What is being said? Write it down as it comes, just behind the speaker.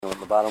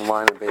bottom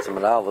line of Beis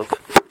Amud Aleph.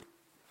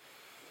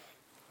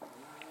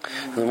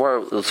 The more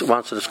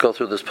wants to just go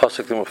through this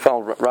pasuk, then we'll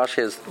follow Rashi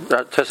has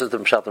Tosfos the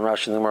Pshat and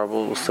Rashi, and then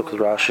we'll stick with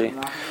Rashi.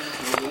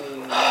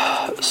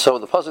 So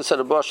the pasuk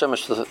said, "Bo Hashem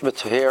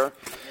v'toher,"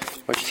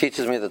 which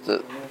teaches me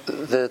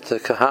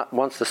that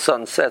once the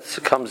sun sets,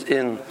 it comes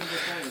in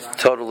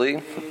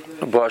totally.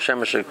 Bo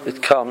Hashem,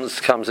 it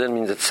comes in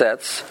means it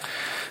sets.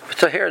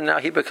 V'toher, now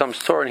he becomes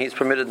Torah, and he's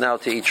permitted now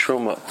to eat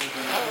truma.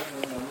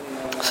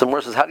 Some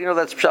more says, how do you know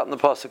that's pshat in the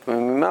pasuk?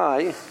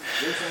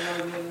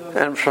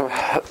 And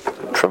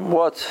from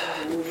what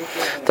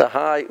the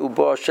high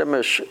uba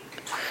shemesh?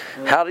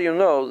 How do you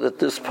know that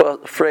this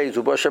phrase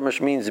uba shemesh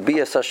means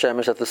bias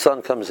hashemesh, that the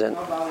sun comes in?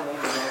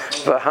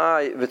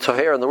 V'hai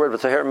v'toher, and the word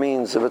v'toher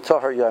means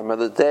v'toher yom,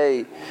 the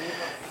day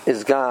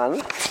is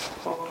gone.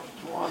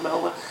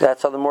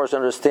 That's how the Moorish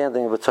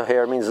understanding of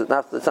v'toher means it's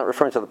not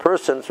referring to the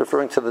person, it's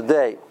referring to the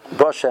day.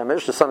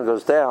 B'shemish, the sun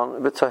goes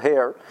down,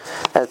 v'toher,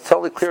 and it's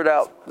totally cleared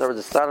out. In other words,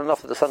 it's not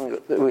enough that the sun,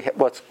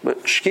 what's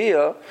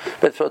shkia,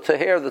 but for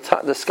toher,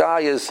 the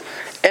sky is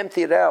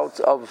emptied out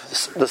of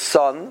the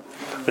sun,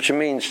 which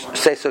means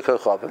seisuk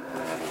kochavim.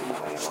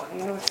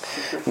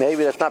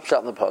 Maybe that's not pshat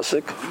in the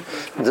pasuk.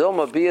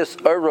 Dilma bias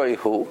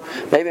aroihu.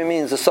 Maybe it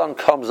means the sun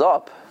comes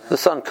up. The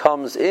sun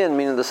comes in,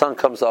 meaning the sun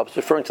comes up. It's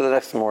referring to the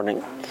next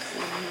morning.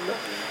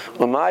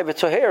 Umay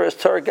v'toher is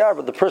Torah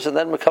Gavra. The person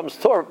then becomes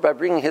Torah by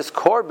bringing his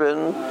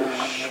korban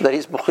that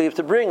he's mechuyev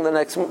to bring the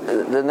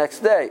next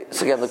day.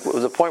 So again,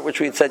 the point which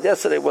we had said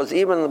yesterday was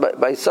even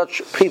by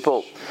such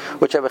people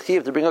which have a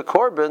chiyuv to bring a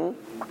korban,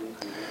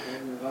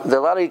 they're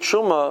allowed to eat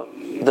truma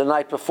the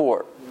night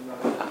before.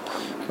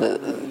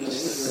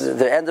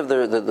 The end of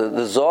the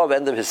Zov,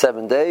 end of his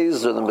 7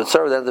 days, or the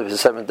Mitzvah, the end of his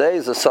 7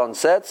 days, the sun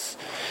sets,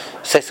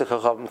 Seisuk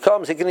HaChavim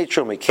comes, he can eat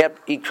Truma. He can't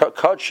eat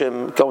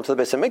Kodshim, going to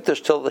the Beis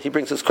HaMikdash, till he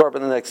brings his korban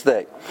the next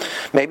day.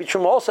 Maybe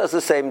Truma also has the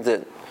same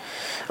din.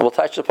 And we'll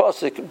touch the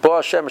pasuk, Bo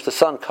Hashem, the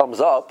sun comes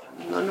up,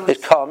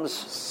 it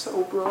comes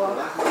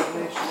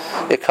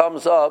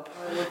up,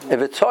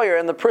 if it's toyer,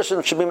 and the person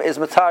is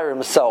Matayr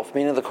himself,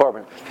 meaning the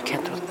korban. You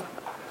can't do that.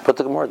 Put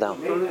the Gemara down.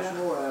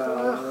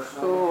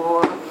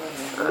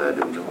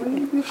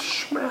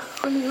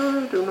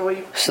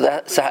 So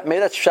maybe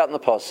that's shot in the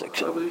pasuk.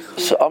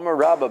 So Amar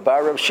Rabba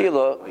Bar Rav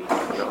Shila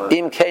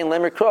Im Kain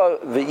Lemikra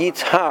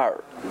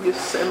V'Yitzhar.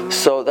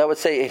 So that would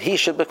say he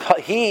should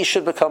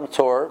become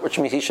Torah, which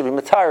means he should be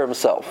Matayr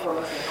himself.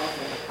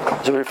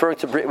 So we're referring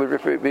to bringing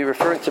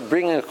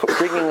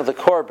the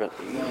korban.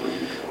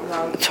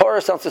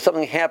 Torah sounds like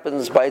something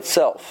happens by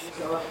itself.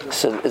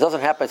 So it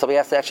doesn't happen by itself. He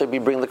has to actually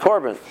bringing the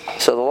korban.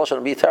 So the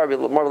lashon be Torah,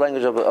 more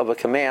language of a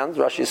command.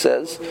 Rashi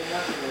says,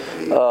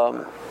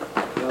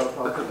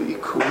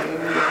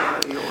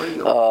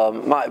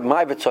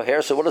 "My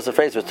v'toher." So what does the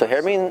phrase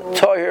v'toher mean?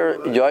 Toher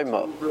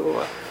yoima.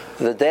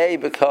 The day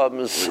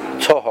becomes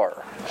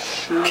tohar.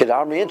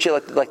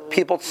 Like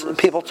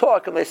people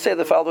talk and they say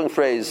the following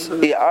phrase: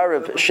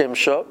 "I'arav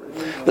shimsha,"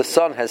 the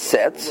sun has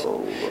set.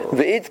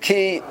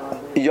 V'itki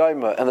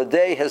yoima, and the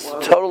day has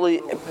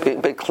totally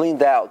been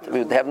cleaned out.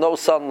 They have no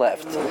sun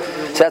left.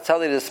 So that's how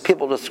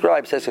people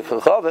describe seisuk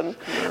kochavim,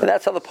 and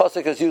that's how the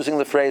pasuk is using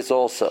the phrase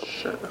also.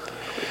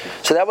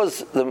 So that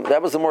was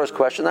the Morris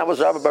question. That was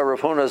Rabbi Bar Rav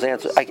Huna's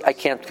answer. I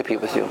can't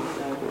compete with you.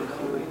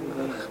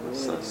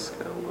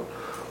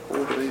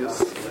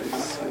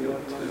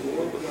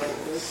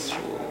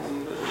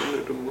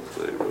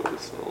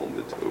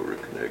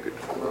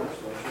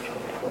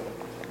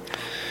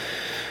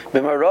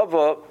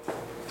 B'marava,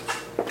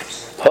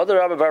 Hadar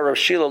Rabbi Bar Rav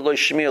Shila lo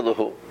shmiya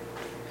lahu.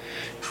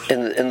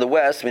 In the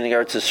West, meaning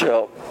Eretz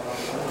Yisrael,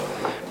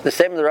 the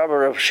statement of Rabbi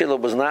Rav Shila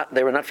was not.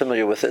 They were not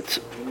familiar with it.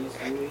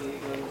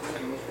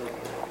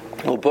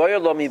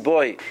 Uboy lo mi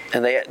boy,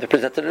 and they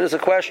presented it as a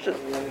question.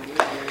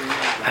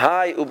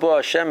 Hi ubo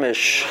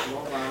Hashemish.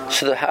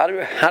 So how do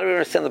we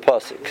understand the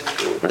pasuk?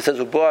 When it says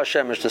ubo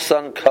Hashemish, the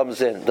sun comes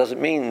in. Does it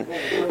mean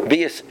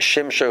bias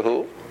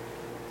shimshahu?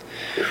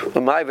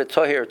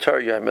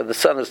 The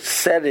sun is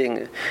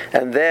setting,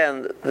 and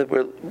then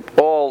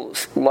all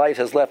light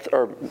has left,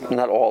 or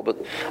not all, but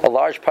a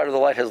large part of the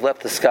light has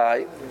left the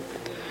sky,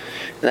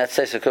 and that's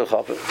seisuk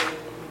kochavim.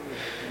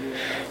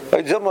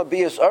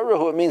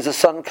 It means the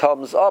sun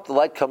comes up, the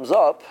light comes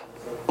up.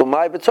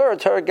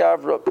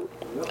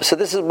 So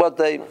this is what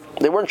they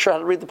weren't sure how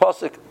to read the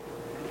pasuk.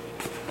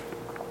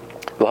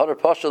 And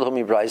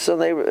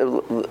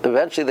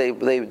eventually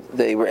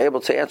they were able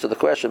to answer the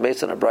question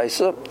based on a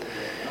brisa.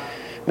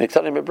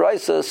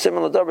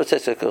 Similar davar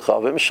seisuk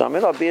kochavim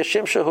shamin al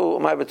biyashim shahu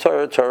my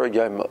Torah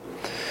yoma.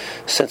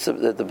 Since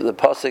the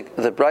pasuk,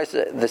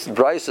 this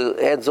brisa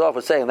ends off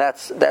with saying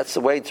that's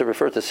the way to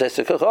refer to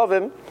seisuk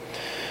kochavim,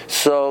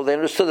 so they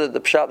understood that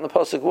the pshat in the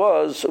pasuk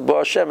was Bo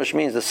Hashemish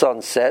means the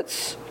sun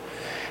sets,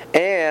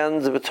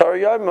 and the Torah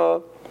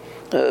yoma,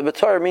 the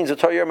Torah means the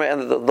Torah yoma,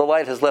 and the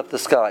light has left the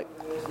sky.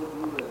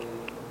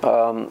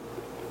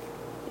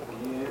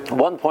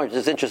 One point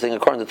is interesting,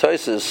 according to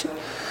Tosfos,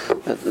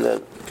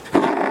 that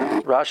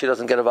Rashi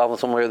doesn't get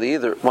involved in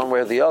one way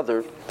or the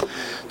other.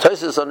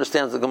 Tosfos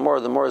understands the Gemara.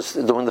 The Gemara is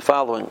doing the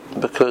following,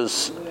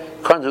 because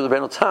according to the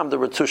Rebbeinu Tam, there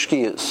were two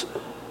shkiyas.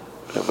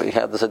 We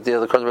had this idea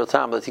of the according to the Rebbeinu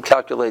Tam that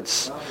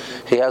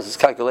he has his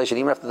calculation,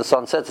 even after the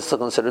sun sets, it's still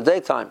considered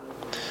daytime.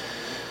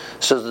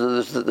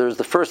 So there's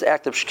the first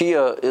act of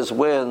shkia is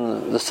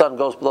when the sun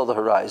goes below the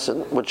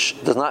horizon, which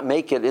does not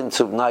make it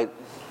into night,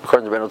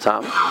 according to Rebbeinu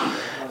Tam.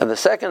 And the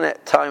second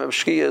time of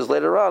shkia is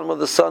later on when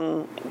the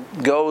sun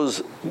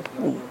goes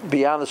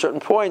beyond a certain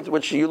point,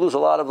 which you lose a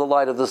lot of the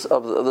light of the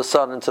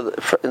sun into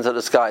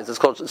the skies. It's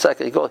called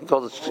second. He calls it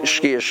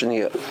shkia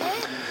shenia.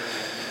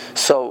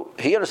 So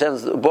he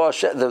understands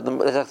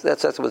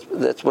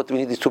that's what we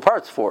need these two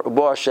parts for. To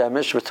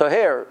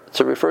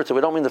refer to,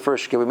 we don't mean the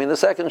first shkia, we mean the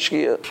second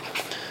shkia.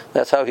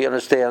 That's how he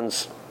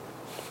understands.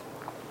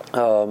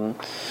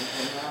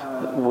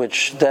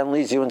 Which then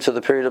leads you into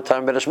the period of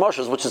time Benish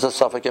Moshes, which is a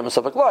Safek Yom and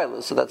Safek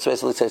Laila. So that's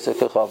basically Tzeisek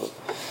Kechavim.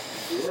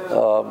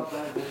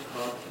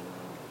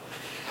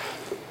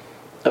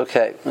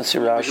 Okay, let's see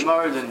Rashi. The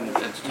Gemara didn't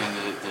entertain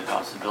the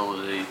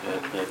possibility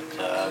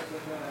that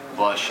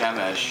Ba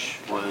Shemesh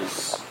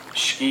was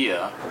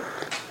Shkia,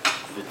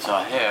 the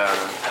Taher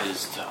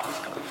is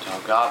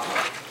Tagava.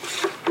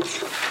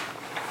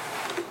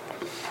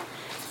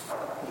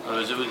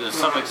 The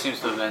suffix seems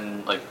to have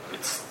been like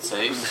it's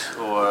Tzeis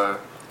or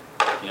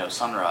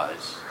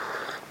sunrise.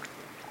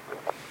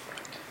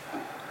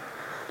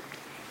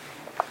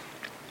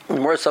 The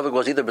more suffix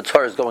was either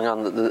B'Torah is going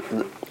on.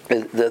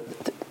 The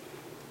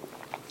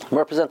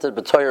more presented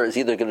B'Torah is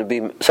either going to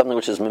be something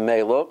which is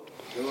Memelo, or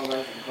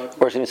it's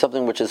going to be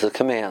something which is a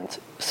command.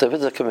 So if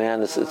it's a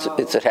command, it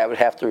would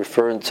have to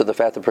refer to the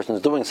fact the person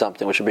is doing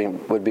something, which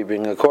would be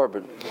bringing a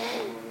korban.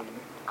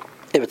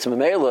 If it's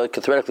Memela, it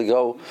could theoretically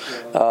go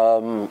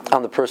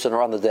on the person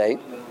or on the day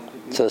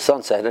to the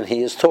sunset, and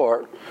he is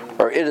Tor,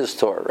 or it is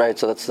Tor, right?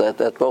 So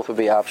that both would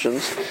be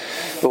options.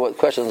 But what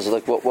question is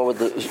like, what would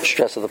the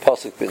stress of the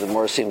pasuk be? The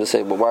more seem to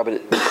say, well, why would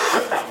it?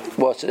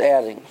 What's it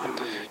adding?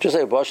 Just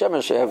say which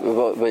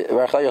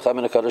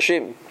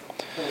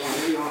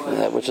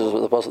is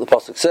what the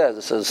pasuk says.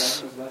 It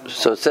says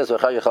so. It says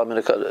which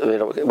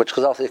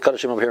Chazal say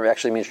kadashim over here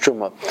actually means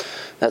truma.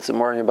 That's the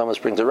more in Yabama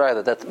brings to right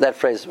that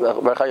phrase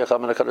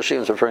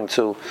kadashim is referring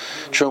to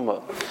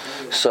truma.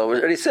 So it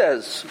already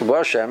says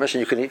and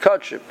you can eat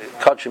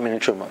kadashim meaning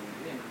truma.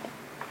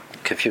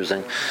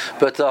 Confusing,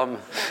 but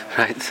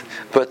right.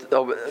 But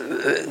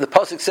the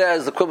pasuk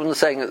says the equivalent of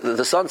saying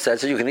the sun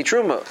says so you can eat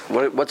truma.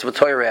 What's the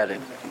Torah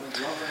adding?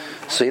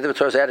 So either the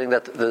Torah is adding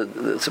that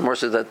it's more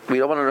so that we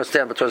don't want to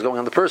understand the Torah is going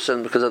on the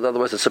person because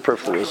otherwise it's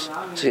superfluous.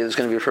 So either it's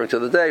going to be referring to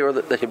the day or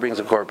that he brings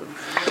a korban.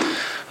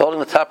 Holding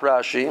the top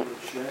Rashi.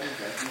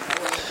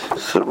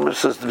 So it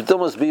says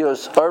B'dilmas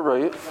bios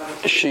arei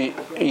she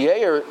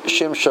yeir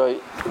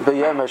shimshay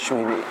b'yem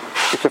hashmini.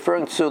 It's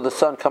referring to the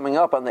sun coming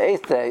up on the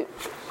 8th day.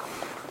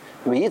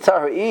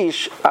 V'yitar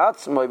ish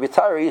atzmoi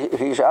v'yitar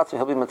ish atzmoi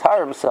he'll be matar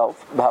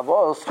himself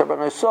b'havos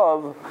karban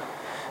esov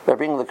by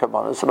bringing the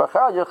karbanos. So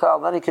b'chad yochal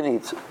then he can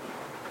eat.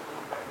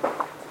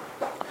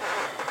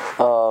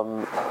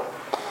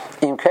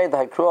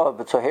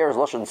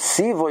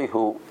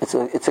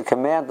 It's a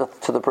command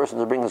to the person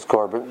to bring his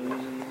korban.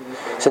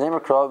 So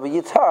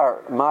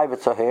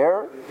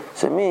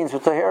it means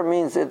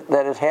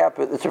that it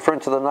happened. It's referring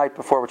to the night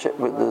before which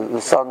the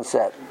sun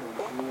set.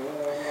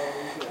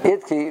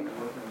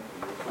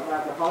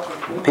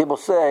 People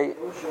say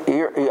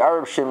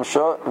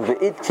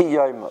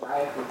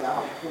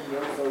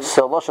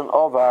so lashon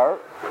ovar,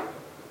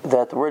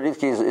 that the word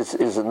itki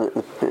is in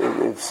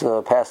it's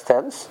past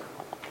tense.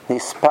 The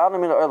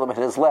spanim in olam, it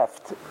has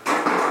left.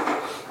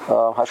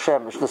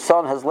 Hashem, the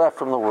sun has left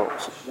from the world.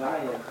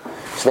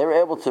 So they were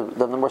able to.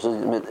 Then the words in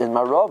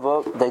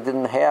Marava, they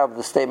didn't have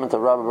the statement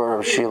of Rabbi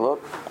Bar Shila.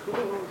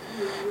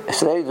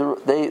 So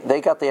they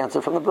got the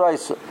answer from the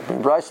Brisa.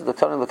 Brisa, the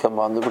Tani, the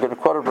Kaman. We're going to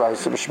quote a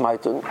Brisa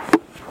b'Shmaitun.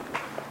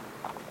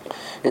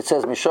 It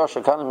says Mishash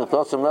Akanim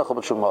Nitlotzim Lechel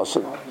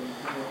B'Shumasim.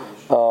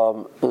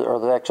 Or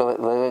the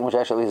language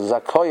actually is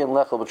Zakoyin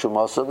Lechel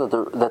B'Shumasim,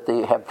 that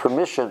they have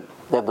permission,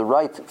 they have the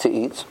right to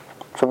eat.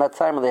 From that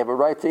time when they have a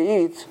right to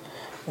eat,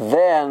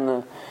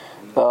 then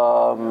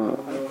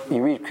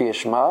you read Kriya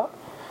Shema.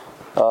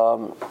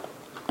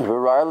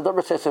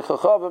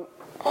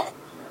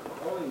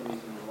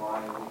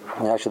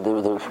 And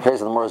actually, the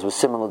phrase of the Morris was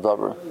similar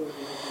davar.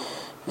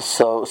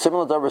 So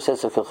similar davar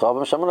says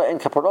Kechavim Shamuna in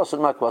Kaparos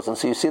and Makwas, and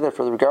so you see that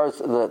for the regards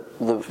that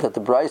the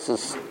Bryce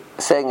is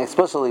saying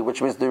explicitly,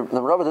 which means the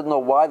Rabbi didn't know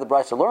why the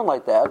Bryce learned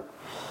like that,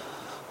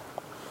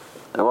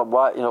 and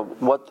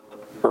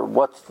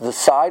what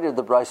decided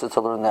the Bryce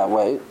to learn that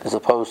way as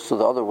opposed to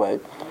the other way.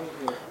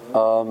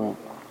 But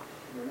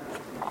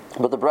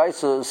the Bryce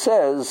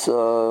says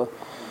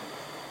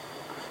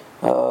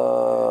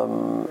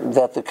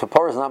that the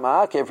kapara is not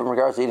ma'akev from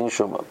regards to eating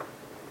shumah.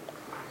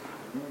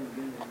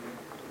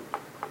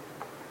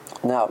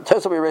 Now,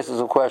 Tesla raises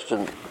a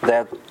question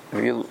that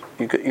you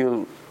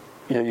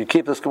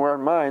keep this Gemara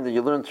in mind, that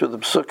you learn through the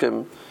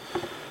psukim,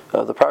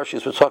 the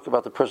parashas we talk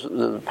about the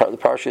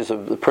parashas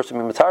of the person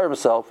being matar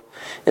himself.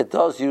 It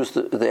does use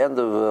the end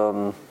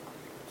of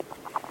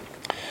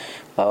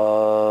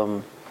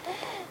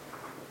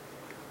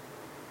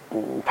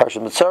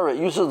Parshat Mitzvah, it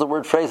uses the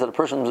word phrase that a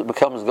person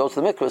goes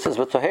to the mikveh. It says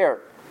v'taher,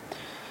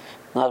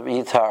 not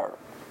v'yitar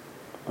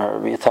or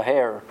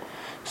v'yitaher.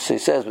 So he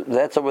says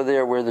that's over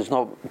there where there's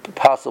no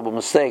possible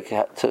mistake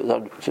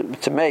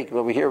to make. But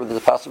over here, where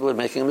there's a possibility of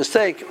making a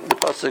mistake, if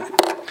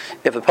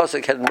the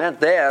pasuk had meant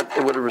that,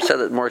 it would have said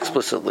it more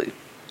explicitly.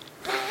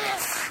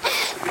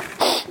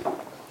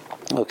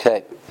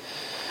 Okay,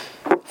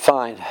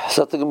 fine.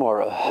 So the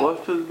Gemara.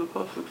 What does the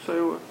pasuk say?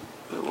 What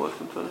it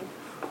wasn't any?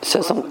 It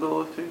says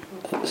possibility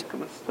to make a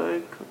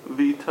mistake.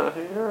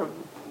 V'taher,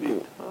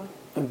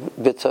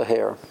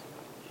 v'taher.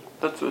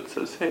 That's what it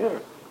says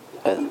here.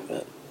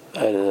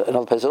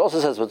 Another place it also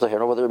says v'taher,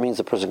 know whether it means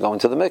the person going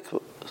to the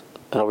mikveh.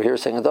 And over here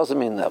it's saying it doesn't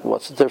mean that.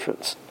 What's the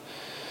difference?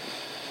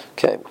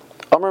 Okay.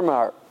 Amar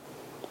Mar.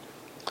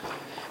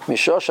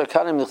 Mishosh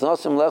hakanim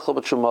nichnasim lechol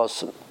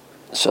b'trumasim.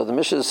 So the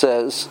Mishnah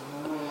says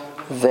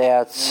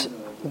that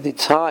the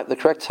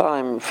correct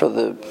time for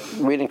the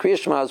reading Kriya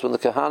Shema is when the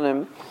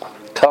Kahanim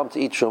come to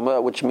eat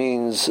Truma, which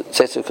means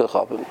Tzetzuk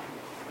Kachavim.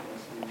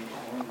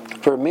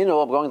 For Mino,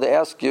 I'm going to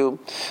ask you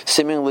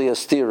seemingly a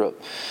stira.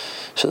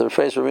 So the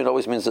phrase for Mino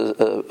always means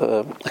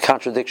a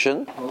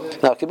contradiction.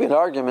 Now it could be an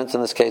argument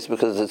in this case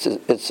because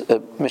it's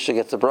Mishnah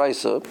gets a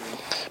brisa,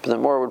 but the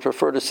more would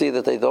prefer to see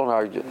that they don't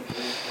argue.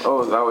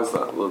 Oh, that was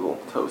that little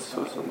toast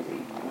or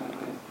something.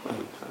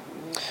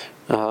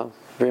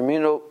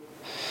 Mino.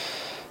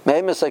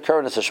 Me'emes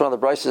Hakaron, the Shema, the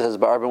Brisa says,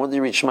 "Ba'arba, when do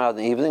you read Shema in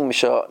the evening?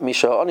 Misha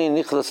ani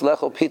nichlas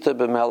lecho pita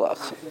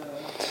b'melach."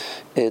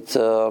 It's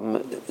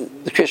the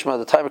Kriya Shema.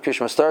 The time of Kriya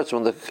Shema starts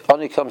when the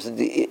ani comes in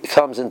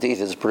to eat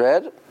his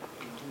bread.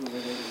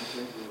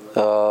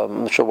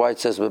 I'm not sure why it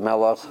says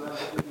b'melach.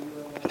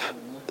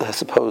 I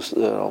suppose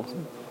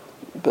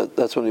but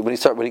that's when he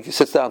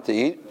sits down to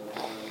eat.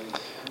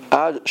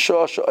 And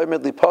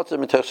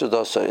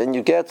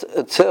you get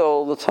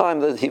until the time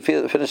that he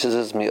finishes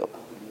his meal.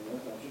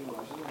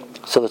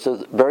 So it's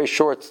a very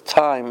short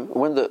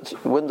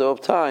window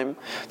of time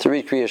to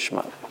read Kriya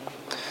Shema.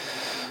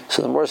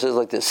 So the Gemara says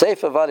like this: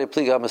 Seif avadi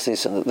pliga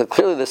masnisin.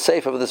 Clearly, the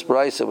seif of this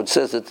brisa, which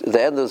says that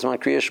the end of the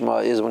Kriya Shema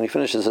is when he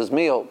finishes his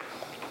meal,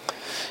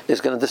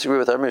 is going to disagree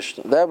with our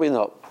Mishnah. That we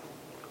know.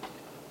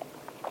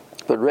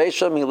 But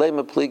Reisha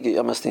milema pligi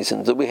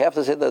amasnisin. Do we have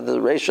to say that the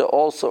Reisha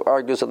also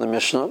argues on the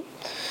Mishnah?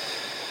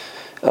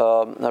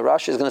 Now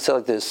Rashi is going to say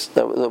like this: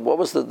 what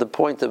was the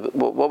point of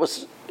what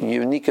was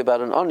unique about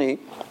an ani?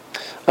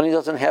 Ani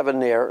doesn't have a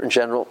nair in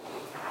general.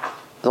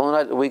 The only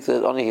night of the week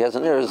that Ani has a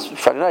nair is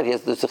Friday night. He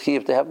has the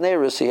tzachiyah to have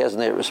neiros. He has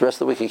neiros. The rest of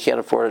the week he can't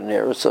afford a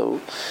nair,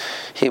 so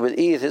he would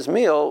eat his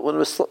meal when it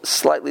was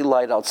slightly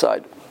light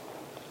outside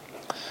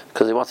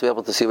because he wants to be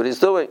able to see what he's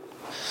doing.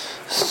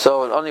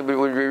 So an Ani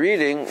would be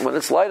reading when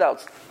it's light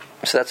out.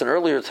 So that's an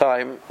earlier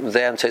time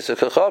than Tzetzuk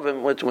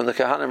Kachavim, when the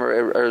Kahanim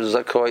are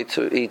zakoi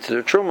to eat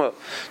their truma.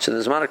 So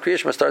the Zman of Kriya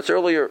Shema starts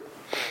earlier.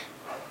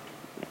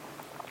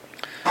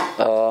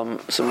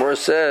 Some more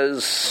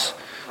says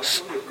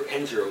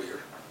ends earlier.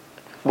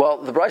 Well,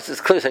 the Bryce is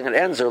clearly saying it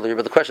ends earlier,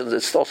 but the question is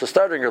it's also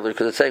starting earlier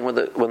because it's saying when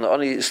the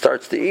ani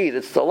starts to eat,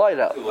 it's still light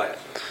out. Right,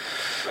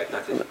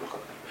 not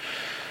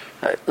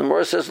Right. The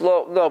Morah says,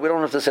 no, we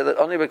don't have to say that.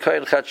 Ani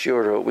b'kayin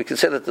chatshuru. We can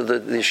say that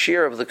the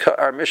shear of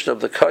our mission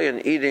of the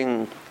kayin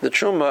eating the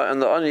truma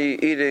and the ani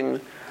eating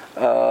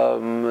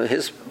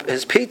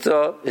his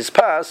pita, his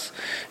pas,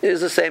 is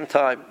the same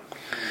time.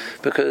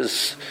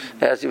 Because,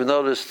 as you've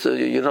noticed,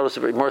 you notice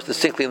it more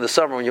distinctly in the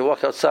summer when you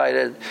walk outside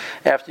and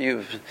after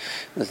you've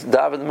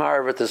davened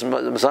Ma'ariv, there's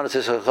Mazanas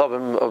Yisrael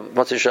of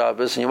Motzei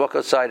Shabbos, and you walk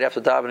outside after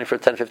davening for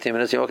 10-15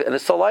 minutes, and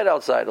it's still light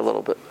outside a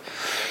little bit.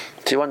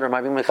 So you wonder, am I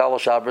being Mechal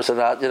Shabbos or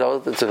not?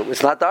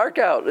 It's not dark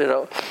out.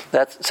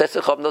 That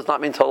Tzetzuk Chav does not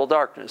mean total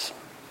darkness.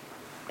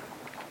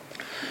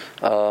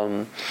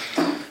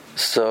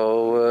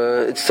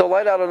 So it's still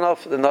light out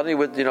enough, and nothing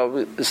would,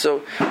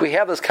 So we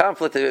have this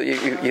conflict. You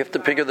have to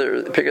figure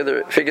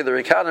their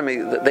economy.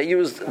 They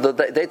use the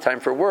daytime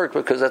for work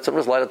because that's when it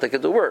was light out they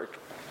could do work.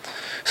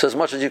 So as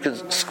much as you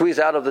could squeeze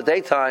out of the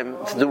daytime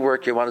to do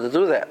work, you wanted to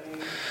do that.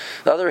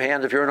 On the other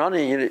hand, if you're an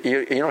ani,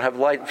 you don't have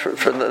light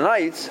for the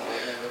nights,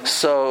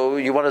 so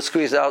you want to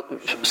squeeze out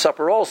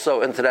supper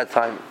also into that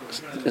time.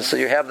 So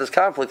you have this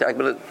conflict. I'm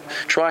going to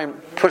try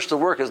and push the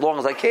work as long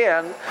as I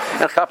can,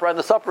 and chapra and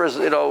the supper is,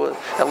 at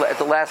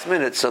the last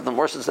minute. So the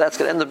more since that's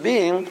going to end up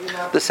being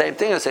the same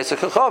thing as Tzetzuk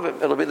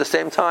Kachavim. It'll be the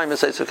same time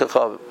as Tzetzuk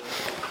Kachavim.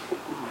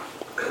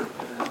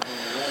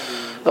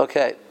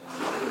 Okay.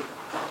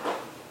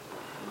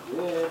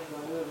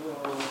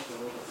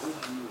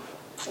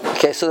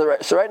 Okay, so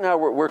right now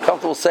we're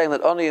comfortable saying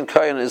that Ani and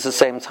Kayin is the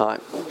same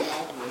time.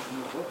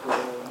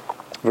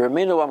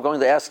 Vermino, I'm going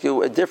to ask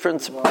you a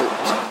different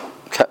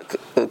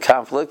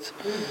conflict.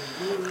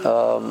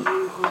 A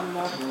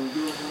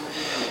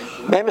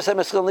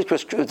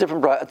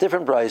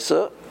different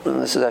brisa,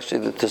 and this is actually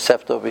the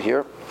Tosefta over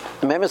here.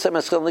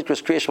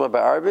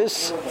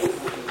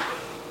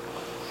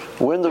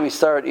 When do we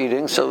start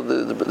eating? So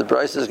the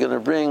brisa is going to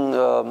bring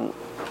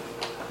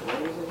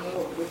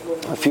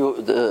a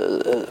few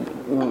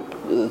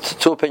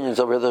two opinions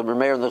over here, the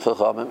Rameir and the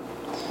Chachamim.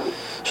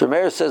 So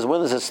Rameir says,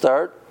 when does it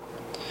start?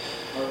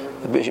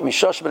 When you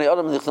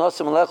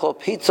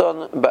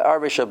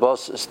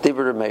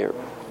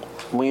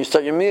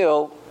start your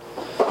meal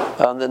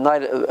on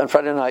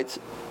Friday night,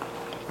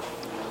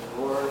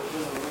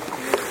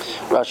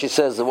 Rashi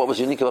says that what was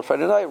unique about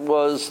Friday night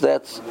was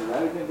that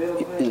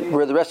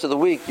where the rest of the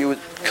week you would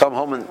come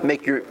home and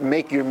make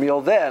your meal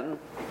then.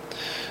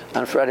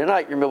 On Friday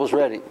night, your meal was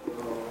ready,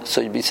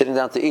 so you'd be sitting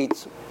down to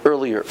eat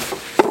earlier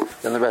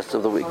than the rest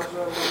of the week.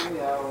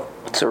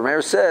 So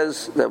Rameir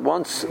says that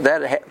once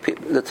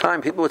the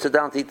time people would sit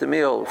down to eat the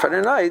meal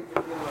Friday night,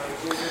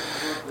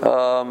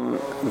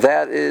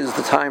 that is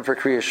the time for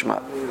Kriya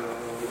Shema.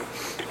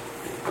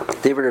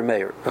 David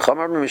Rameir.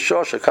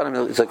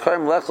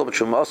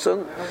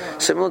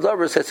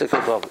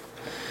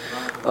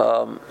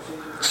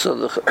 So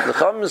the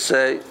Chachamim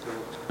say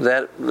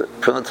that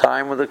from the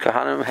time when the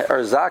Kahanim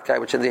are Zakai,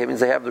 which means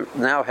they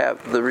now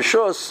have the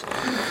Rishus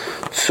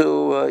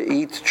to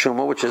eat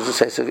Truma, which is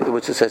Sesek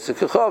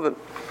Kechavim.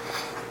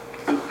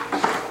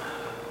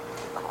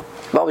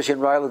 I'm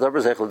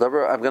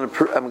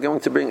going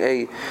to bring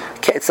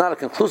it's not a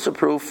conclusive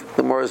proof,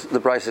 the more the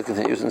Brachos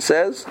continues and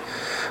says,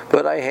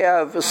 but I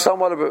have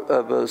somewhat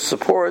of a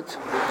support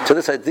to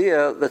this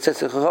idea that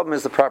Sesek Kechavim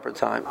is the proper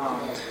time.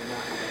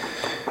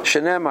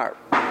 Shenemar,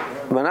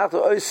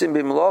 Manatu Oisim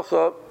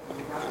B'Melacha.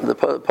 The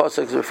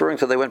pasuk is referring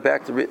to they went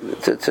back to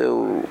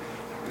Eretz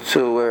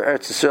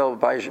Yisrael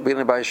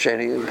beginning by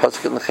Sheni,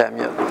 pasuk in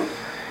Nehemiah,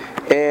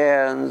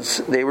 and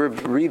they were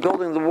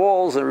rebuilding the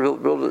walls and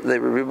they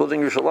were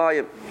rebuilding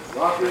Yerushalayim.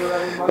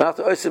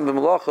 After Oisim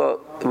b'Melacha,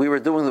 we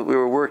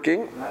were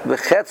working.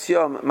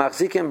 V'chetziyom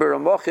machzikim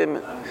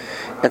b'Ramachim,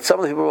 and some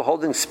of the people were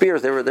holding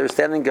spears. They were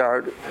standing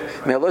guard.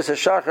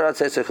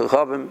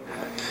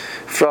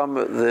 From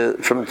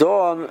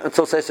dawn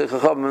until Seisei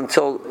Chachamim,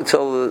 until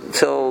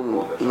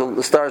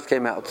the stars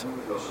came out.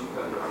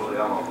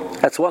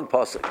 That's one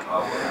pasuk.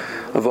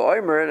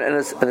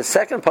 And the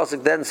second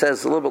pasuk then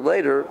says a little bit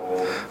later,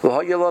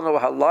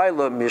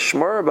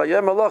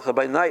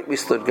 by night we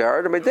stood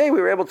guard, and by day we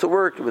were able to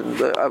work.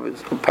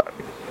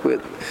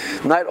 With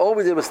night all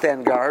we did was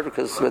stand guard,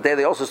 because by day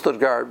they also stood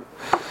guard.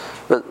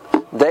 But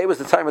day was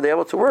the time when they were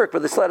able to work,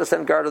 but they still had to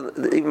stand guard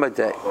even by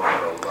day.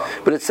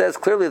 But it says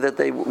clearly that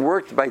they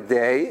worked by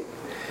day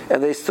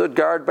and they stood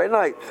guard by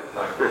night.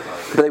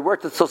 But they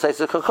worked at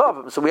Seisei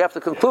Chachavim, so we have to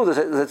conclude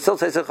that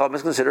Seisei Chachavim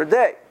is considered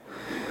day.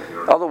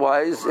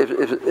 Otherwise,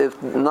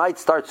 if night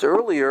starts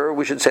earlier,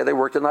 we should say they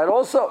worked at night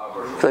also.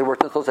 So they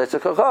worked until Seisei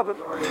Chachavim.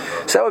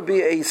 So that would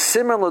be a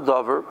similar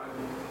davar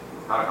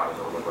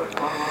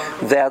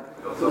that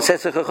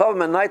Seisei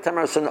Chachavim and nighttime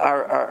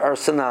are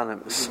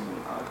synonymous.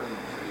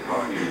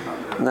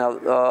 Now,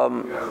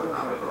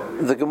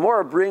 the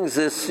Gemara brings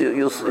this.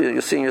 You'll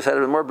see in your side.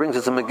 The Gemara brings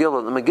this in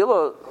Megillah. The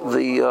Megillah,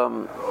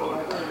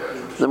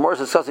 the Gemara is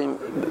discussing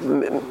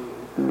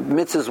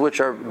mitzvahs which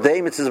are day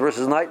mitzvahs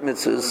versus night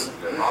mitzvahs.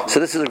 So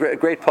this is a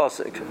great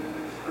pasuk.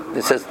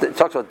 It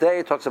talks about day,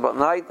 it talks about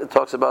night, it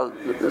talks about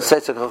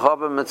Seisei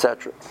Chachavim,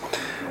 etc.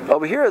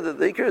 Over here, the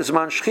ikar is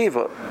man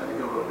shchiva.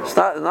 It's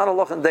not a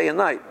loch in day and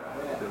night.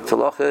 It's a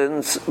loch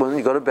when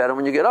you go to bed and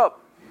when you get up.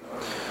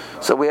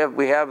 So we have,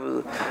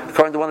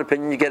 according to one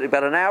opinion, you get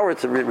about an hour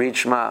to read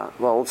Shema.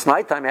 Well, it's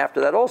nighttime after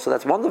that also.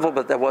 That's wonderful,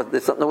 but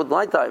it's not with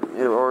nighttime.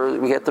 Or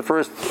we get the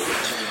first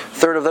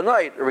third of the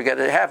night, or we get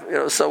a half.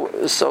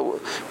 So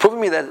proving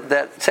me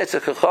that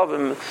Seisei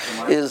Chachavim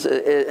is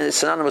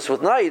synonymous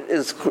with night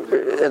and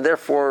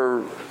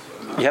therefore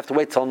you have to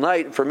wait till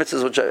night for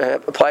mitzvahs which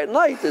apply at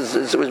night.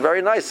 It was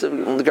very nice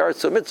in regards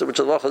to a mitzvah which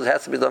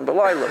has to be done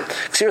b'layla.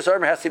 Ksiras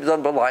Arma has to be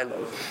done b'layla.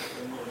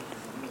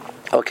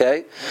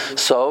 Okay,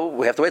 so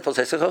we have to wait till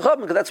Seisei Chachavim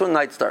because that's when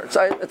night starts.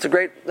 That's a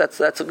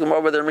Gemara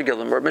over there in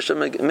Megillah. Where Mishnah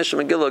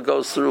Megillah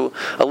goes through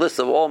a list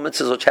of all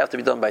mitzvahs which have to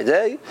be done by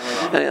day,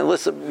 and a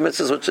list of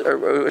mitzvahs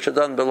which are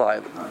done by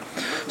night.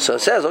 So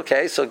it says,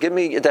 okay, so give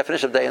me a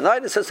definition of day and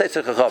night. It says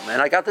Seisei Chachavim,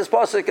 and I got this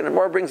pasuk, and the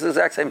Gemara brings the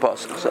exact same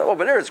pasuk. So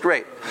over there it's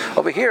great.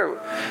 Over here,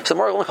 so the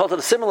Gemara only calls it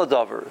a similar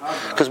davar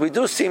because we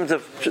do seem to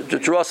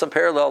draw some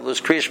parallel. There's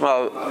Kriya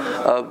Shema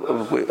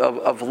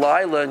of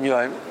Laila and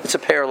Yom. It's a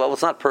parallel.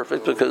 It's not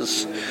perfect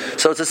because.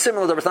 So it's a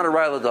similar davar, it's not a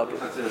Raila davar.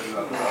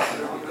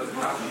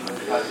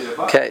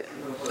 Okay.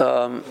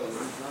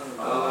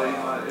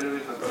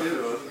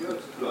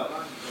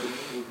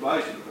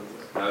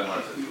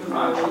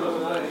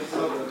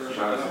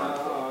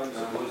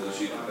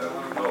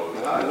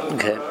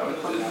 Okay.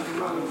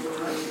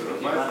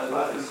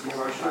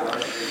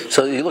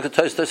 So you look at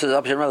Tosfos says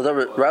option Raila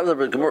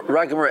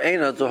davar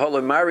Eina to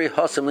Holo Mari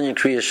Hasim Linyan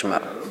Kriya Shema.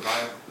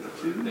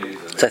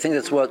 So I think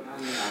that's what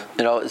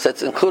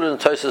it's included in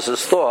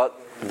Tosfos' thought.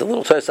 The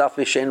little Tosfos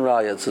Alfi Shein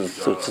Raya. It's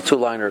a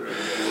two-liner.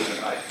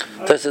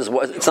 Tosfos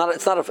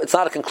it's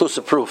not a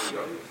conclusive proof.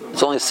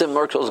 It's only a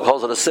similar.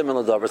 Calls it a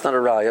similar davar. It's not a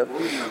raya.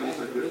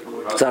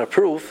 It's not a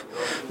proof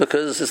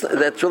because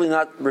that's really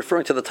not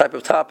referring to the type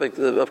of topic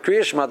of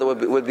Kriya Shema that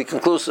would be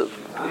conclusive.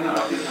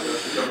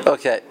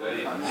 Okay.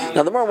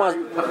 Now the more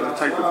one.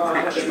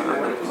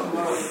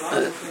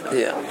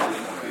 Yeah.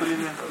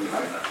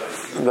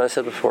 What I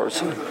said before.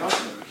 So.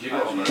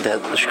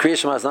 that Kriya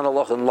Shema is not a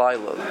loch in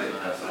Laila.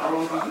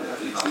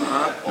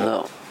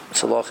 No,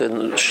 it's a loch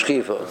in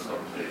Shchiva.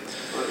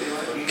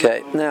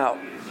 Okay, now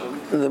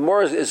the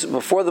more is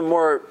before the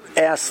more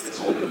asked,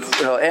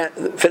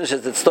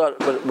 finishes its thought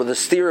with a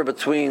steer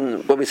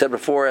between what we said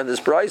before and this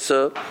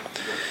brisa.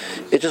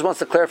 It just wants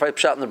to clarify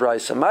pshat in the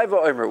brisa.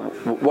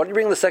 What do you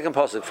bring the second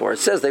pasuk for? It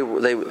says they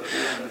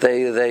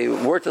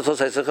worked until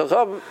Seisach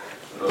Chacham.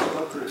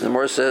 The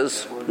more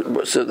says,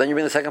 so then you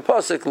bring the second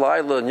pasuk,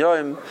 Laila and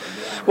Yoim.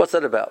 What's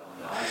that about?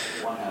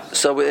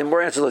 So in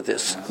more answers like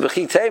this, the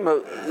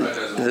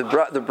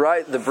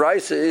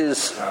brisa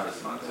is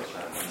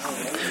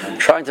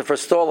trying to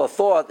forestall a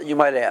thought that you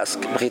might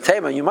ask.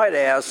 You might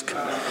ask,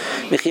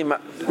 when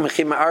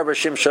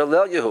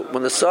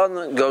the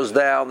sun goes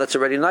down, that's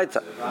already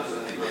nighttime.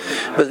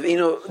 But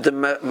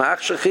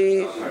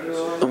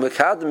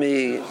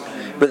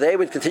but they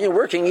would continue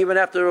working even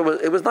after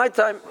it was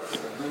nighttime.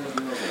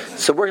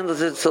 So working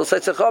until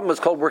Seisach Chacham was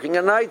called working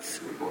at night.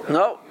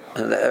 No.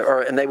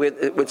 And they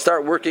would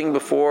start working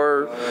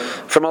before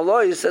from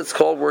Alois. It's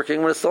called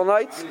working when it's still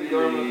night.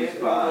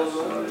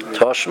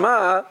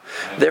 Toshma.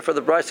 Therefore,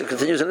 the Brisa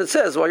continues and it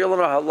says, "Well, you'll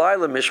know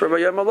halayla mishra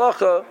v'yom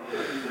malacha."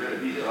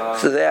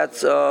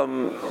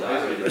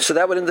 So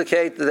that would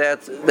indicate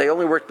that they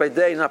only worked by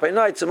day, not by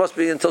night. So it must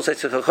be until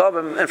Seisach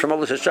Chacham, and from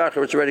Alois Shachar,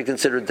 it's already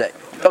considered day.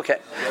 Okay,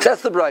 so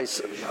that's the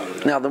Brisa.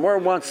 Now, the more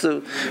wants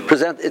to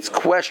present its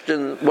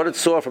question, what it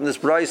saw from this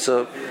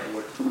Brisa.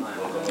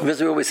 This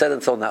is what we said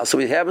until now. So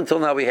we have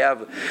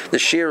the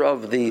shear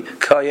of the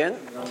Kayin,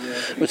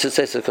 which is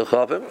Seisach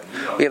Chacham.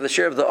 We have the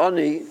shear of the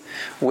Ani,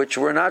 which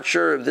we're not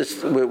sure if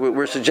this.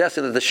 We're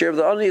suggesting that the shear of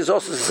the Ani is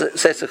also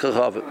Seisach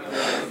Chacham.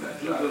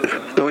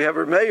 And we have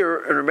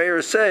Rameir, and Rameir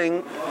is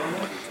saying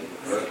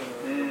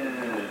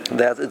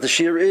that the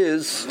shear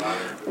is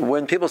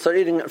when people start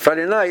eating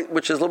Friday night,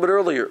 which is a little bit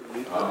earlier.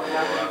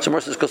 So more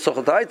says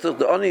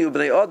the Ani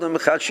ubnei Adam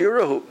mechat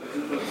shirahu.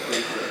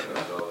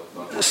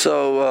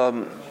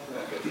 So.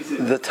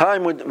 The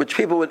time which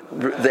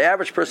the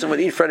average person would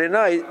eat Friday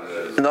night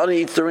and the other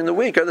eats during the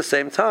week are the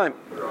same time.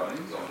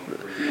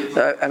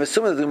 I'm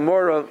assuming that the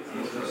Gemara,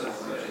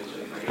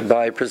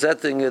 by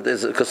presenting it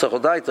as a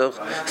kasachol daitoch,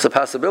 it's a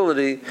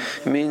possibility,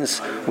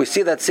 means we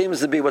see that seems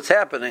to be what's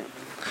happening.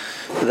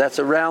 That's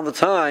around the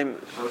time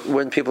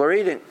when people are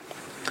eating.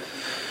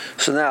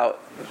 So now,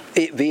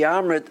 if you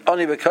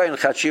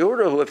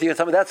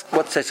tell me that's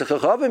what Seisach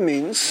Chacham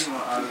means,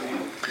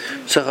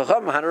 so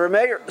Chacham had a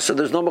Rameir. So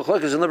there's no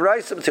machlokes in the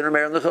Brisa between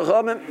Rameir and the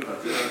Chachamim.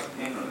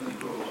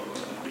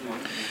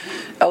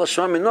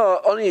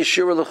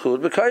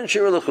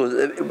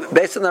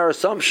 Based on our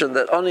assumption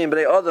that Ani and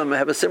Bnei Adam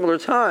have a similar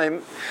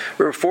time,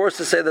 we're forced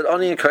to say that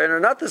Ani and Kayin are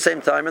not the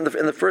same time. In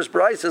the first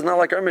Brisa is not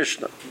like our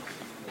Mishnah.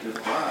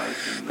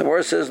 The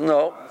Gemara says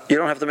no. You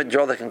don't have to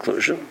draw that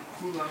conclusion.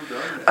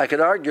 I could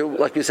argue,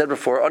 like we said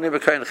before, Ani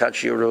b'kayin chad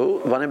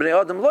shiru, Ani b'nei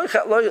Adam lav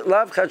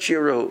chad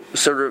shiru.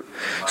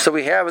 So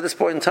we have at this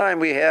point in time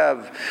we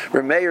have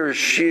Rameir's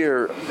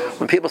shear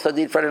when people start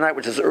to eat Friday night,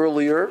 which is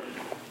earlier,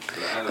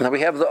 and then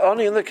we have the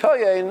Ani and the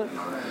Kayin,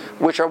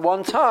 which are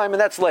one time, and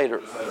that's later.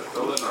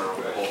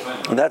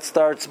 And that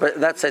starts.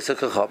 That's Seisach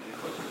Chacham.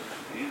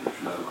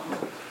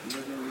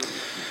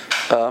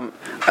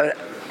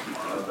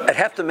 I'd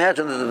have to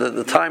imagine that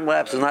the time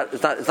lapse is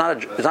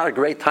not a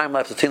great time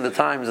lapse between the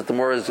times that the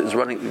Morah is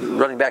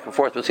running back and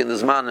forth between the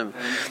Zmanim,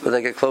 that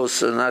they get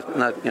close and not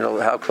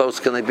how close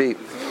can they be.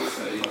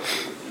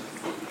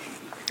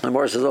 The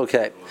Morah says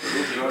okay.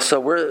 So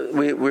we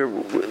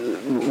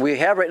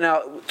have right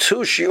now 2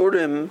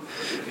 shiurim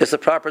is the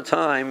proper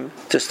time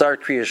to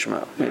start Kriya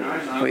Shema.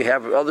 We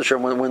have other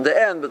shiurim when they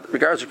end, but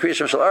regardless of Kriya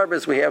Shema Shel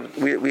Arbis, we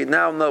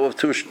now know of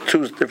two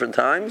different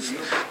times.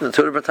 The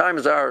 2 different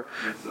times are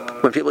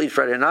when people eat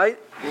Friday night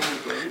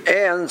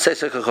and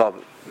Seisach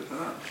Chacham.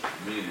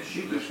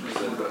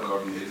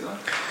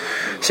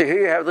 So here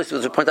you have, at least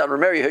to point out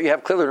Rameir, here you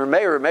have clearly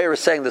Rameir is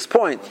saying this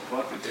point.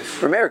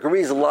 Rameir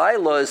agrees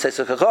Laila is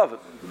Seisach Chacham.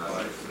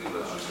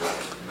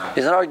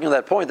 He's not arguing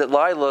that point that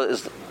Laila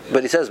is,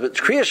 but he says, but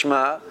Kriya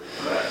Shema,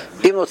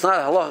 even though it's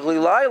not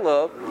halachically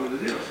Laila,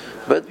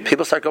 but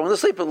people start going to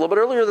sleep a little bit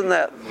earlier than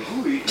that.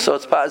 So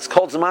it's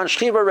called Zaman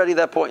Shchiva already at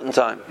that point in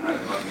time.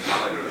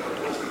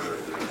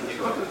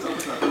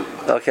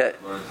 Okay.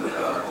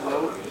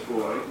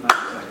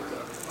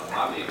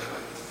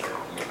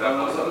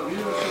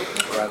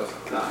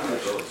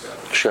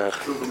 Sheikh.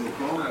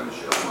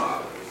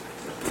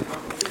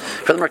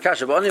 For the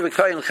Markasha,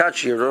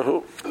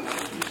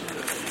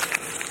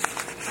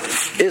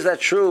 is that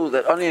true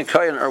that Ani and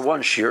Kayin are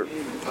one shear?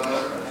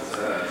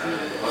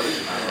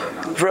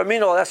 For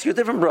Amin, I'll ask you a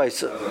different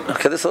brisa.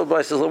 Okay, this little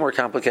brisa is a little more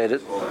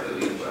complicated.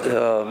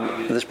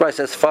 This brisa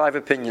has 5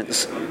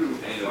 opinions.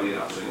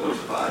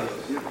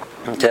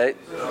 Okay.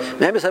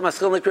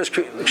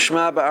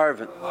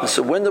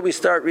 So when do we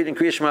start reading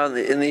Kriya Shema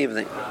in the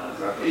evening?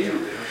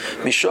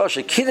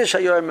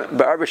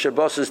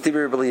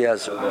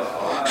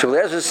 So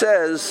Eliezer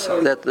says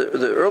that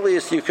the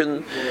earliest you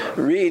can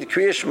read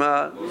Kriya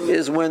Shema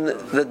is when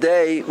the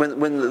day, when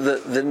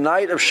the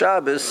night of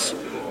Shabbos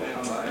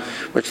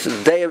which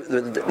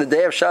the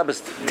day of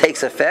Shabbos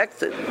takes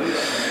effect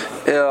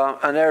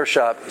on Erev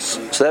Shabbos.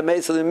 So that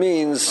basically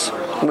means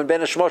when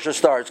Ben HaShmoshes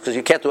starts, because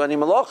you can't do any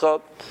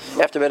malacha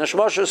after Ben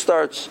HaShmoshes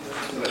starts.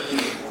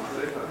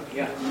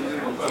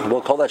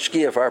 We'll call that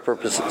Shkia for our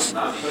purposes.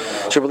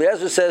 So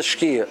Eliezer says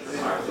Shkia.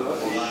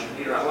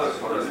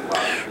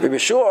 Rabbi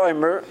Yeshua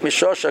Omer,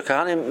 Mishosha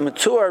Kahanim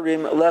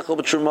Metuarim Lechel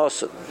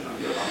B'Trumosin.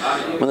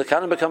 When the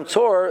Kahanim become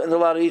Tor, and they're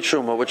allowed to eat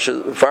Truma, which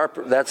far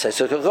that's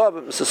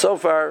so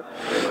far,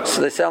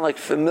 so they sound like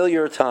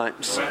familiar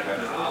times.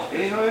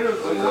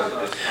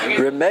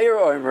 Remeir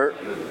Omer.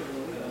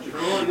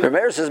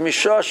 Remeir says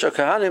Mishosha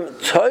Kahanim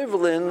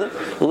Toivlin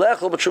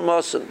Lechel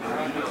B'Trumosin.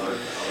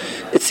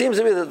 It seems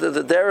to me that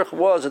the derech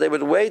was that they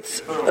would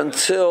wait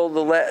until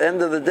the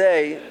end of the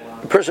day.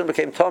 The person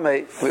became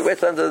Tomei. We wait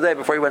till the end of the day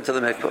before he went to the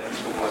mikvah.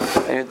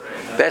 And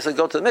he'd basically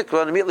go to the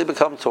mikvah and immediately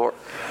become Tor.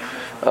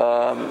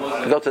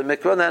 Go to the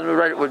mikvah, and then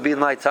it would be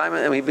nighttime,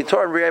 and he'd be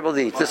Torah and be able to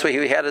eat. This way,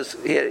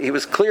 he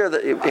was clear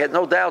that he had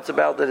no doubts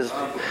about that his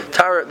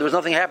Torah. There was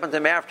nothing happened to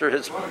him after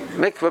his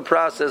mikvah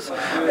process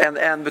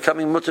and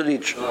becoming mutar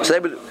each.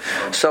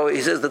 So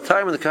he says the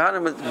time when the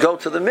Kohanim would go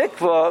to the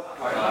mikvah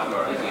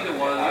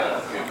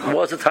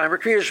was the time for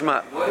Kriya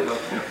Shema.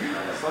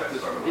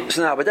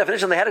 So now, by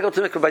definition, they had to go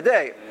to the mikvah by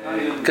day,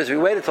 because if you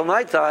waited till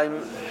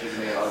nighttime,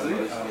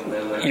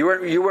 you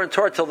weren't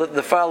Torah till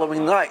the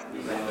following night.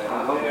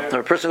 When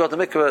a person goes to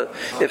mikvah,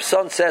 if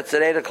sun sets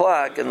at 8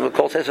 o'clock and we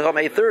call Teisach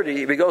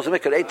 8:30, if he goes to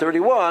mikvah at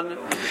 8:31,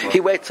 he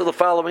waits till the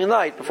following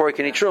night before he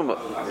can eat truma.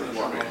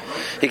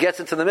 He gets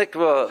into the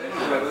mikvah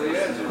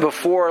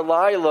before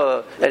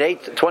Lila at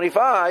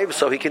 8:25,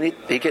 so he can eat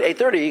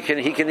 8:30. He can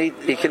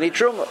eat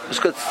truma.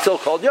 It's still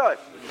called yom.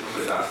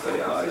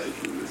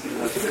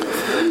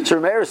 So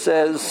Rameir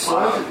says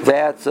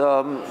that.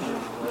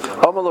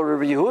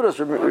 Rabbi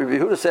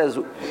Yehuda says,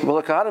 "Well,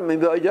 the Kohanim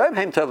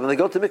when they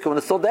go to mikvah when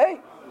it's still day."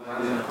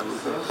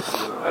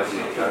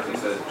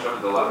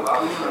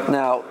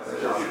 Now,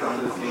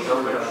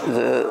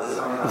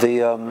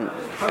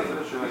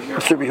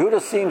 Rabbi Yehuda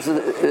seems to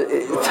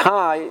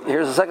tie.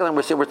 Here's the second time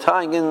we're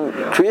tying in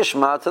Kriya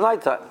Shema to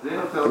nighttime.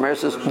 The Mayor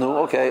says,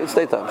 "No, okay, it's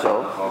daytime,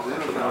 so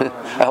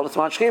I hold it's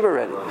Machshiva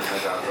already."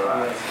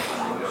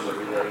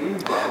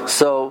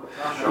 So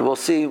we'll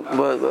see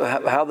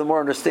how the more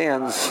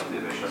understands.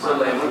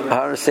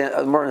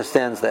 The more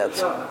understands that.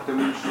 So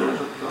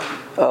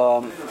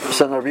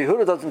Rabbi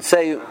Yehuda doesn't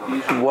say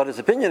what his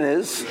opinion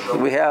is.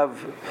 We have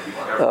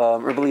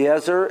Rabbi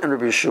Eliezer and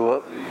Rabbi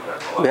Yeshua.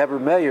 We have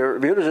Rabbi Meir.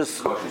 Rabbi Yehuda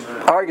just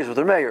argues with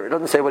Rabbi Meir. He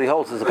doesn't say what he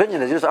holds his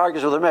opinion is. He just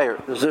argues with Rabbi Meir.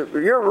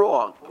 You're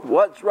wrong.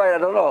 What's right? I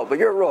don't know, but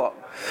you're wrong.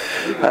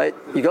 Right?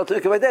 You go to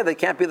mikvah by day. They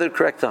can't be the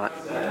correct time.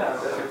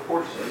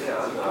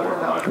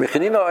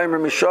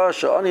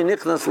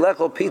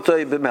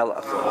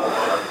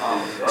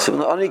 So when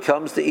the ani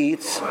comes to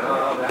eat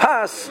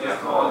pas,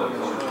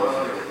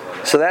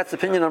 so that's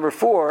opinion number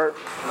 4.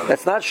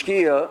 That's not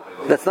shkia.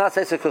 That's not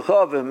seisek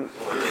kachavim.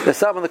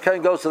 That's not when the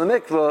kohen goes to the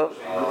mikvah.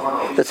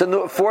 That's a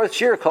 4th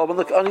shir called when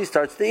the ani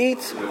starts to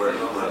eat.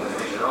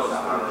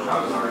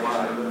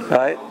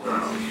 Right?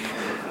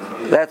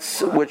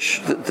 That's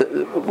which.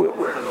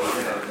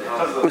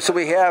 So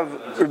we have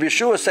Rabbi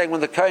Yeshua saying when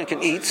the kohen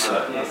can eat,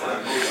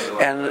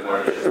 and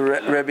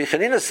Rabbi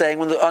Chanina saying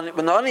when the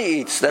ani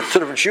eats. That's 2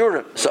 different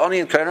shiurim. So ani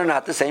and kohen are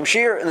not the same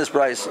shiur in this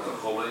brayso.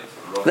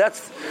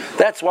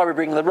 That's why we're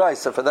bringing the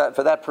brayso for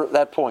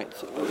that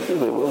point.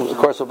 Of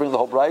course, we'll bring the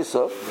whole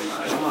brayso.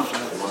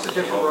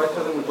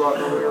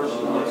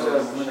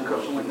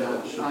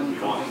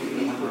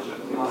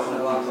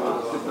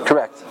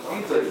 Correct.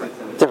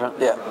 Different,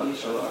 yeah.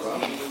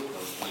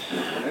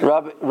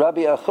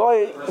 Rabbi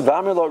Achoy,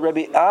 V'amrlo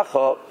Rabbi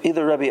Acha,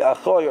 either Rabbi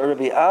Achoy or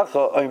Rabbi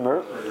Acha,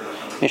 Omer,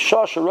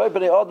 Mishash Roy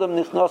Bnei Adam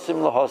Nichnasim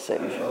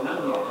Lahasem.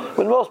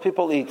 When most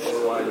people eat,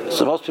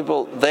 so most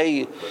people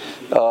they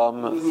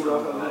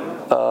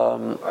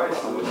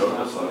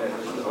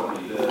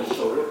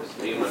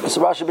so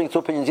Rashi being 2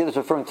 opinions, either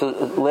referring to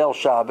Leil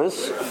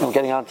Shabbos, I'm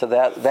getting on to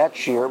that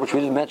shear, which we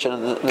didn't mention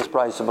in this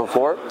price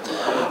before,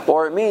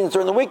 or it means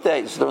during the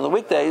weekdays. During the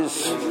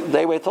weekdays,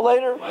 they wait till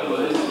later.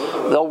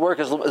 They'll work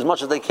as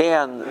much as they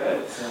can,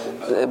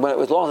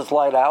 as long as it's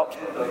light out,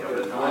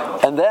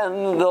 and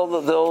then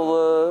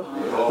they'll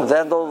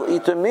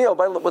eat a meal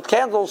with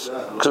candles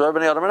because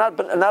everybody else are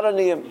not a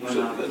niyam.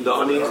 The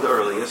ani is the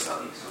earliest.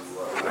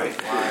 Right.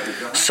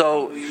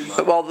 So,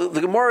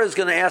 the Gemara is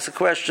going to ask a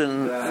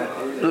question.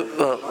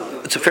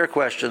 It's a fair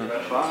question.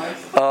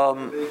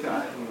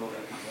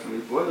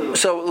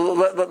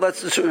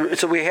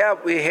 So we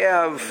have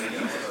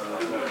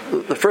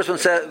the first one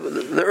said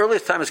the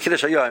earliest time is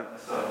Kiddush Hayom,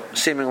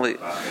 seemingly.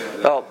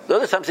 The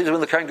earliest time seems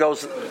when the kohen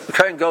goes to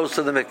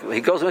the mikveh.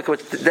 He goes to the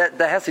mikveh.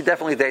 That has to be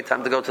definitely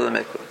daytime to go to the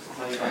mikveh.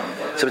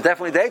 So it's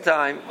definitely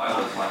daytime.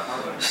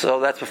 So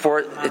that's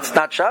before it's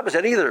not Shabbos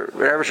yet either.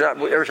 Every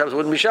Shabbos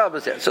wouldn't be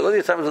Shabbos yet. So the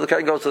earliest time is when the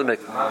kohen goes to the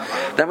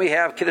mikveh. Then we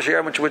have Kiddush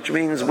Hayom, which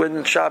means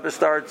when Shabbos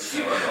starts.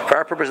 For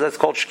our purpose, that's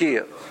called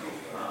Shkia.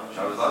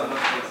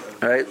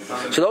 Right?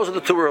 So those are the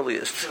two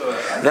earliest.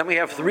 Then we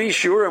have 3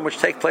 Shurim which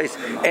take place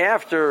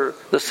after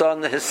the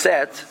sun has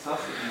set.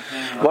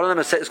 One of them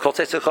is called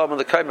Tzeitzachom when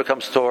the Kain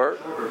becomes Tor.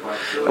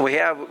 And we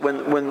have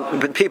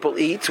when people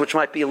eat, which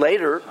might be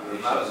later.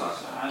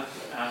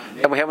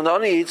 And we have when the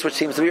Ani eats, which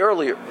seems to be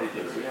earlier.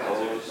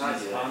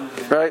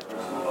 Right?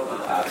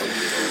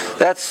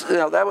 That's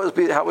that would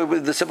be how we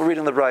would the simple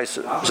reading of the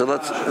Brisa. So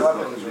let's.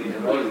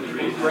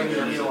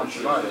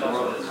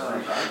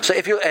 So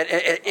if you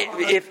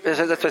if that's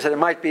what I said, it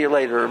might be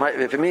later.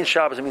 If it means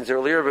Shabbos, it means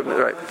earlier. But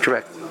right,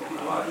 correct.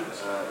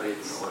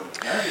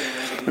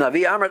 Now, if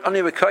you're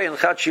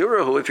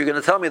going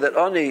to tell me that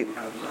Ani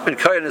and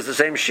Kayan is the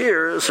same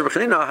shear, so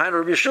there's no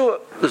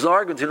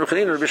argument between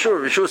Ruchanina and Rabbi Yeshua.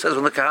 Rabbi Yeshua says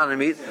when the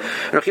Kahanim eat,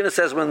 and Ruchanina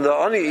says when the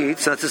Ani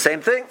eats, and it's the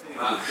same thing.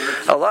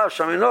 Allah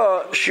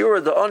Shamina, shear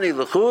the Ani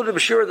l'chud,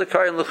 and shear the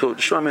Kayan l'chud.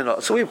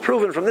 Shamina. So we've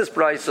proven from this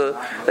brisa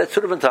that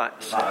 2 different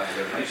times.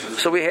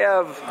 So we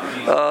have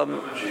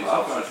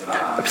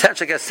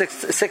potentially I guess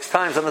six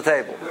times on the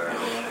table,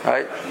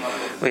 right?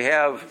 We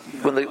have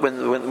when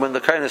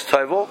the Kayan is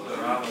toivel.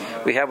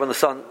 We have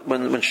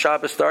when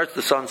Shabbos starts,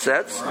 the sun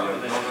sets.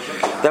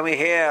 Then we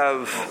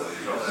have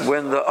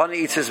when the Ani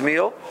eats his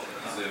meal.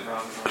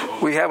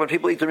 We have when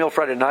people eat their meal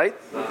Friday night.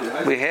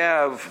 We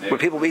have when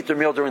people eat their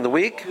meal during the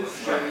week.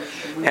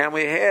 And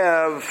we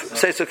have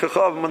Seisa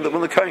Kachav when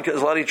the Kain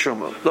is Ladi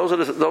Truma. Those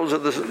are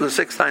the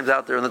 6 times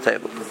out there on the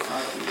table.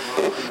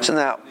 So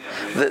now,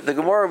 the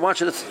Gemara wants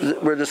you to,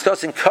 we're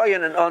discussing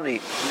Kain and Ani.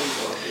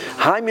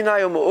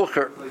 Haiminayu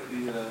Mu'ucher.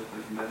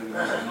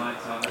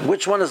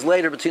 Which one is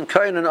later between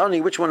Kain and Ani?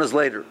 Which one is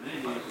later?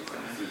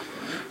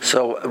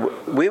 So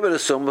we would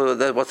assume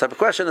that what type of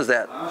question is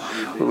that?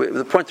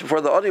 The point before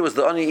the Ani was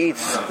the Ani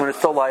eats when it's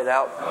still light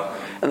out,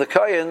 and the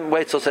Kain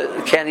waits till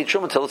it can't eat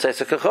Shum until it says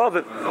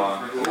Kachavim.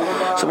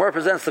 So Mor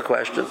presents the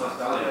question.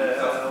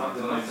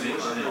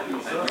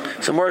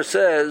 So Mor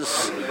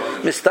says,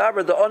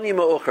 "Mistaber the Ani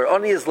Ma'ucher.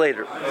 Ani is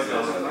later.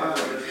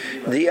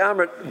 The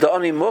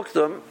Ani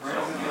Mukdam.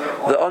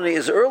 The Ani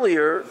is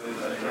earlier."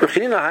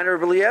 Ruchanina Hainer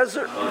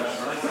Eliezer.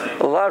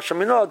 Allah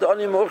Shamino, the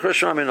Ani Mocher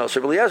Shamino.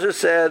 So Eliezer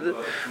said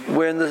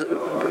when the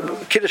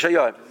Kiddush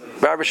Hayom,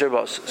 Barber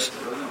Shabbos.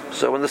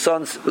 So when the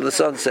sun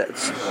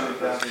sets.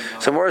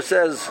 So Mora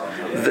says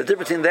the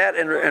difference between that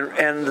and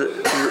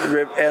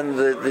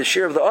the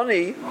shear of the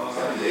Ani,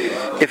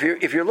 if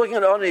you're looking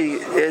at Ani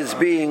as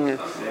being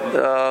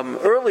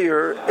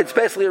earlier, it's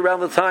basically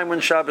around the time when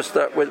Shabbos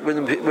start,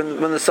 when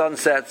the sun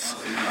sets,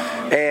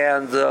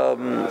 and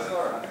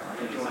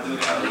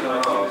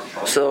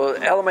so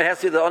element has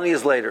to be the Ani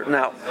is later.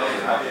 Now,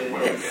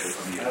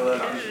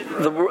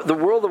 the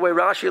world, the way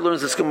Rashi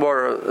learns this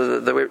Gemara,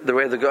 the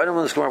way the Gaonim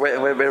learns this Gemara,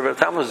 the way Ben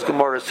Tam learns this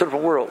Gemara is 2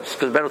 different worlds.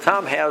 Because Ben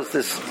Tam has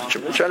this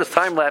tremendous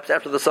time lapse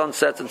after the sun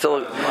sets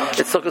until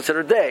it's still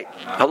considered day,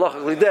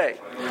 halachically day.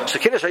 So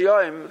Kiddush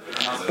Hayom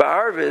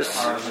Ba'arvis,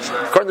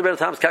 according to Ben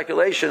Tam's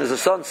calculation, as the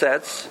sun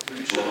sets,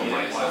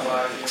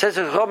 says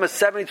it's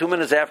 72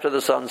 minutes after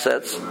the sun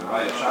sets.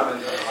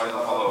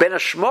 Ben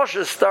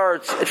Hashmoshes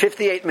starts at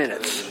 58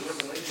 minutes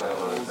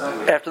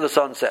after the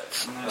sun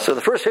sets. So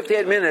the first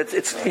 58 minutes,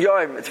 it's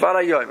Yom, it's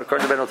Vara Yom,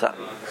 according to Ben Tam.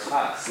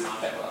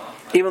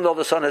 Even though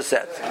the sun has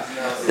set.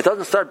 It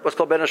doesn't start what's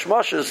called Ben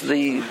Hashmoshes,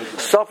 the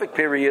Suffolk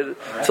period,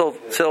 till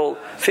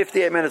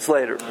 58 minutes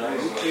later.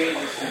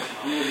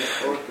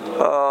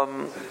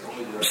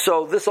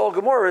 So this all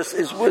Gemara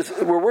is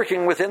we're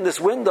working within this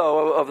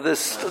window of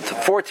this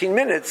 14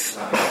 minutes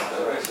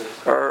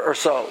or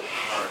so.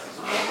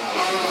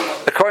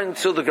 According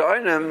to the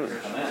Gaonim,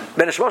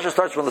 Ben Hashmoshes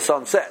starts when the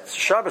sun sets.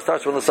 Shabbos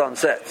starts when the sun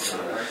sets.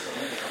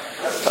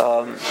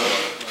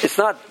 It's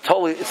not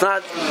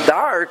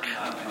dark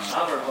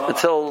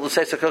until the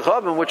Seisa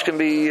Kachavim, which can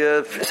be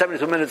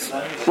 72 minutes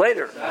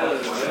later.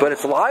 But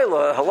it's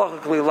Laila,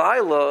 halachically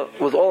Laila,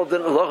 with all the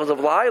halachas of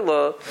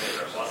Laila,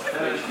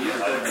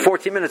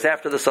 14 minutes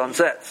after the sun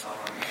sets.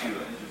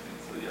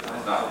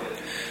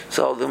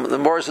 So the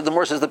more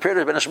says the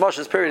period of Ben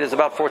Hashmoshes period is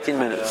about 14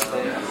 minutes.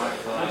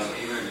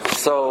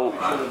 So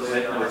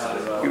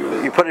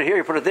you put it here,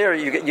 you put it there,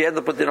 you end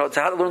up with it's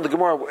how to learn the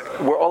Gemara.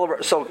 We're all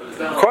over. So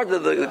according to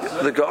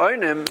the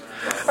Gaonim,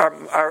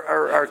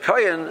 our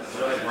Kayan,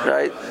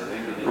 right,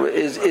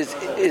 is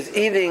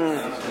eating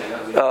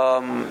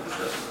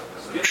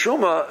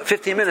Shuma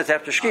 15 minutes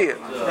after Shkia.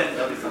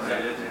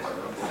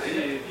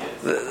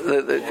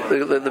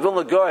 The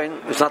Vilna Gaon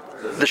is not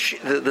the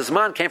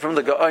Zman came from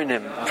the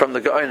Gaonim,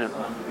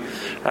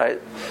 right?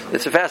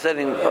 It's a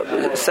fascinating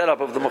setup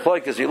of the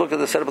Machlokes. You look at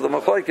the setup of the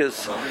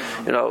Machlokes,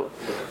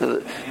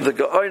 the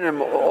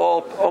Gaonim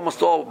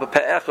almost all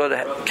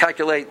Be'echad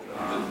calculate.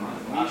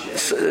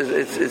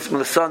 It's when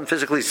the sun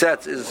physically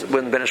sets is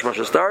when Ben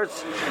Hashmoshes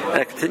starts, and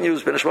it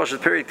continues. Ben Hashmoshes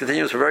period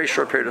continues for a very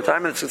short period of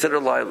time, and it's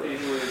considered Laila.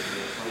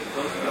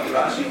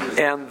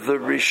 And the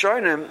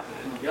Rishonim,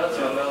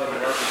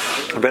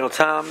 Ben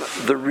Tam,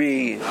 the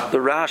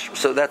Rash,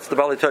 so that's the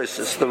Bali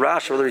Tosis, the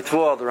Rash, the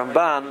Ritva, the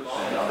Ramban,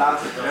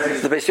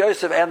 the Beis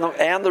Yosef, and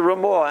the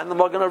Ramah, and the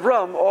Magen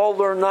Avram all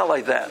learn not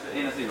like that.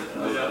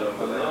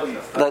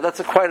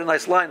 That's quite a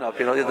nice lineup,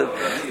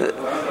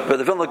 but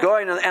the Vilna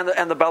Gaon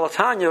and the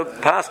Balatanya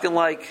paskin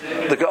like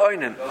the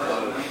Gaonim.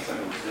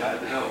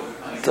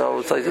 So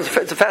it's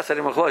a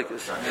fascinating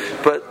machlokes.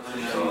 But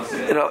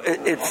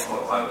it's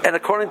and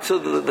according to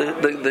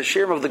the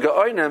shirm of the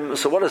Gaonim,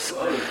 so what is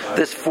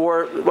this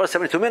for? What is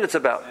 72 minutes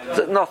about?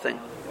 Nothing.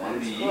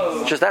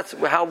 Just that's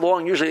how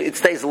long usually it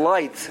stays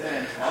light.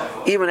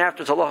 Even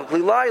after it's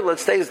halachically laila, it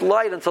stays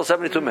light until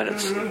 72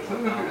 minutes.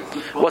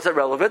 What's that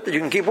relevant? That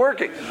you can keep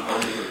working.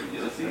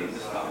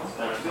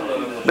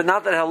 But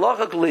not that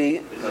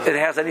halachically it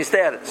has any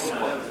status.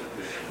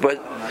 But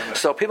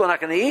so people are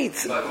not going to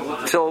eat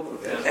till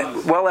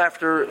well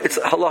after it's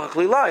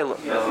halachically laila,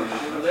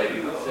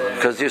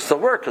 because you still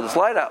work because it's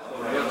light out.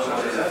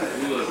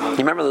 You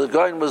remember the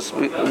Goin was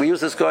we use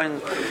this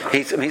Goin.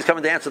 He's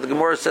coming to answer. The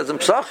Gemara says in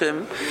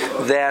Psachim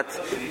that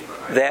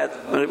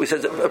we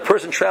said a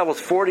person travels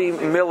 40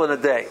 mil in a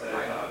day.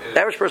 The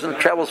average person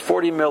travels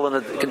 40 mil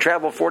can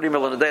travel 40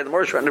 mil in a day. The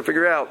Gemara is trying to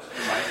figure out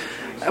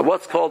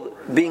what's called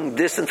being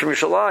distant from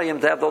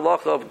Yerushalayim to have the law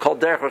called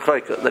derech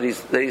rechoika, that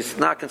he's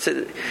not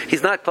considered,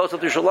 he's not close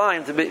enough to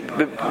Yerushalayim to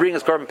bring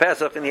his korban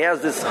Pesach, and he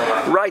has this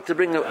right to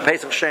bring the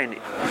Pesach Sheni.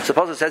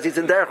 Suppose it says he's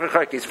in derech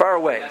rechoika, he's far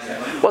away.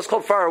 What's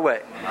called far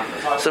away?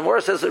 So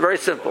Morris says it's very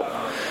simple.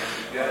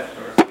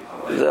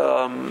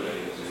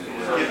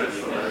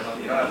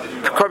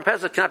 Korban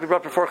Pesach cannot be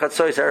brought before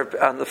Chatzos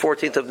on the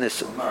 14th of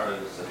Nisan.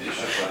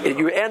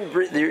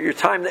 Your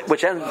time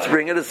which ends to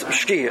bring it is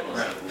Shkia.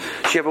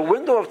 So you have a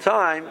window of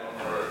time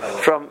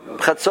from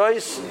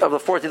Chatzos of the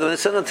 14th of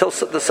Nisan until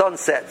the sun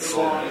sets.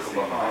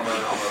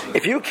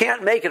 If you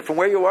can't make it from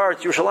where you are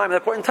to Yerushalayim at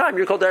that point in time,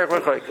 you're called Derech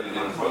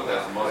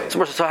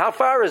Rechoika. So how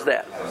far is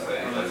that?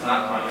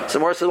 So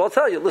Morris says, well, I'll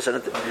tell you,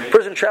 listen,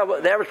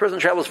 the average person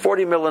travels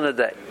 40 mil in a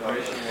day.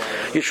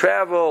 You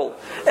travel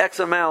X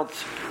amount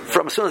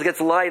from as soon as it gets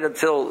light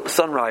until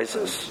sun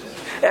rises.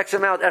 X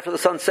amount after the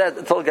sun sets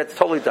until it gets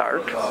totally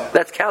dark.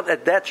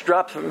 That's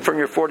dropped from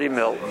your 40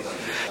 mil.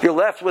 You're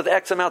left with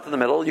X amount in the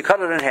middle. You cut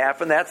it in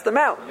half, and that's the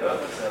amount.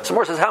 So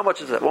Morris says, how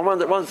much is that? One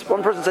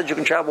person said you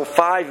can travel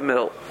 5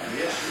 mil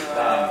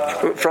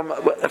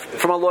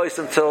from Alois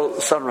until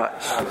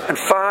sunrise, and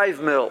 5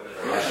 mil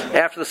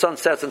after the sun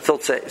sets until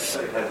tzeis.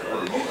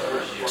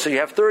 So you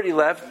have 30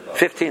 left,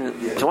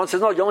 15. So one says,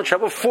 no, you only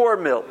travel 4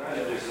 mil.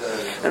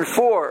 And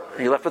 4,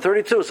 and you're left with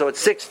 32, so it's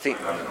 16.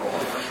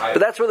 But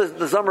that's where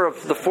the number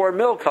of the 4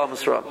 mil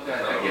comes from.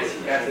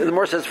 The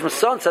more says from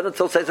sunset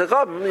until Tzeis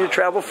you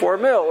travel 4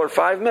 mil or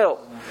 5 mil.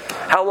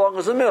 How long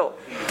is a mil?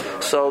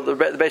 So the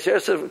Beis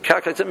Yosef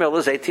calculates a mil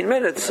is 18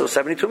 minutes, so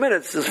 72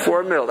 minutes is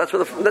 4 mil. That's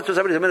where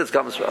 72 minutes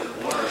comes from.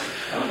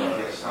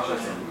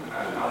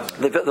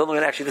 The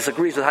Vilna actually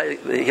disagrees with how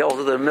he holds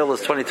that the mil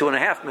is 22 and a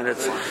half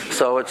minutes,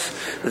 so it's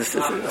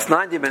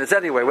 90 minutes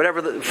anyway.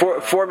 Whatever the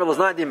 4 mil is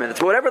 90 minutes.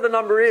 But whatever the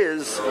number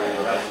is,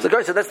 the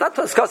guy said that's not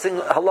discussing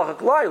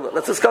halachic laila.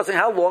 That's discussing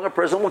how long a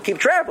person will keep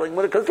traveling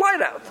when it comes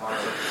light out.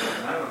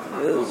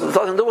 It's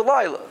nothing to do with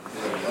laila.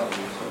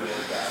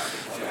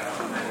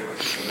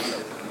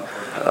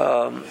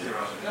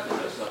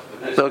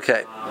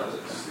 Okay.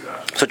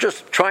 So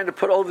just trying to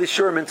put all of these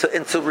shurim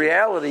into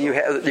reality, you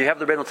have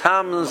the Rebbeinu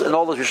Tam's and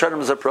all those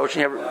Rishonim approach.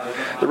 And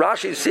the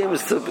Rashi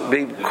seems to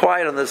be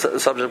quiet on this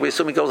subject. We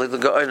assume he goes like the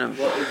Gaonim,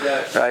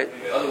 right?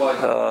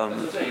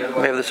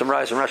 Maybe there's some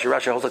rise from Rashi.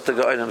 Rashi holds like the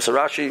Gaonim. So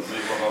Rashi,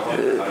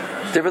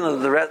 different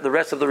than the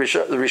rest of the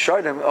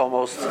Rishonim,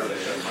 almost.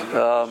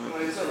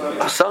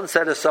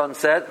 Sunset is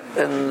sunset,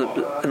 and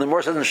the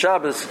more says in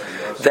Shabbos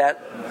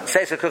that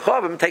Seisei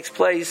Kachavim takes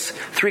place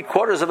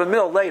 3/4 of a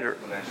mil later.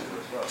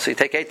 So you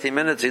take 18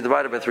 minutes, you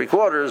divide it by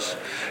 3/4,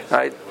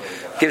 right?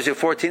 Gives you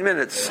 14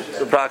 minutes,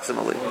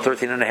 approximately.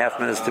 13 and a half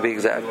minutes to be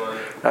exact,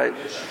 right?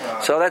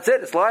 So that's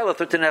it. It's Lila,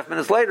 13 and a half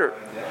minutes later.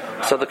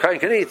 So the Kohen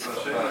can eat.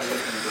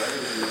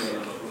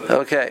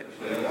 Okay.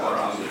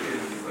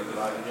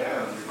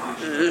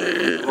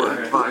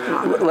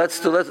 Let's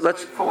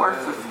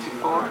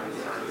 4:54.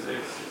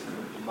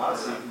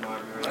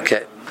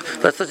 Okay.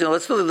 Let's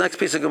do the next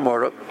piece of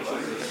Gemara.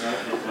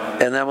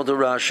 And then we'll do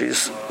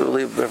Rashi's. We'll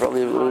leave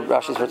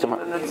Rashi's for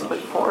tomorrow.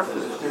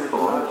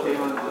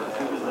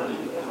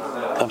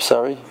 I'm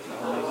sorry?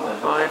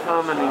 By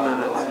how many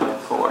minutes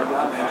before?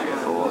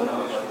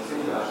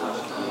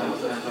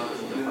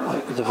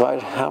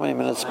 Divide how many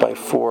minutes by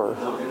 4?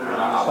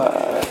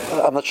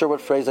 I'm not sure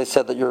what phrase I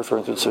said that you're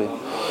referring to, Tzvi.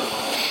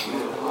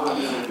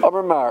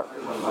 Amar Mar.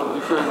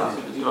 You could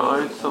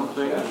divide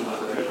something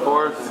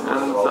before it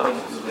ends up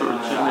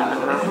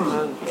 13.5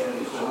 minutes.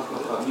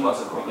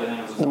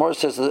 The Gemara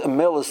says that a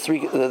mil is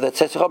that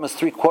Tzetzacham is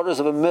 3/4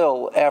 of a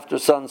mil after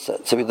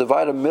sunset. So if you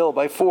divide a mil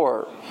by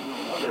 4,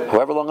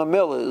 however long a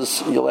mil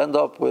is, you'll end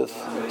up with.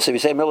 So if you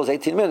say a mil is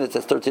 18 minutes,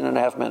 that's 13 and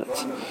a half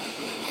minutes.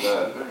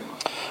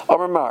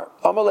 Amar Mar,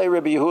 Amalei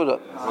Rabbi Yehuda.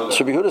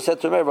 So Rabbi Yehuda said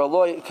to me,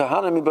 "V'aloi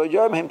kahana mi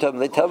b'yom him tell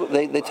they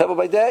tell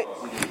by day."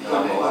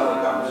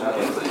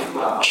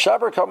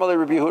 Shabar Kamalei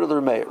Rabbi Yehuda the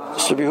Remeir.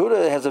 So Rabbi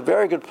Yehuda has a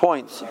very good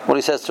point when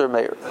he says to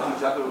Remeir.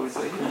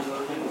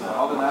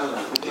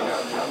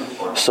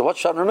 So what's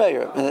Shan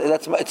Remeir?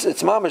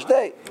 It's Mamish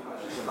day.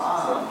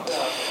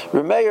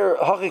 Remeir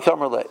Haki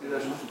Kamerle.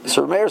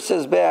 So Remeir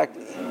says back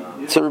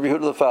to Rabbi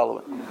Yehuda the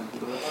following.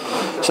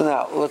 So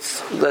now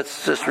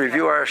let's just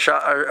review our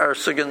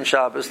Sugan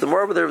Shabbos. The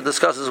more there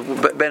discusses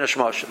Ben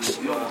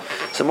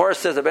Hashmoshes. So more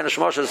says that Ben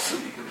Hashmoshes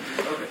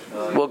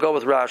will go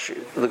with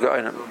Rashi, the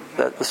Goinim,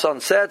 that the sun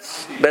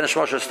sets, Ben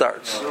Hashmoshes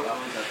starts.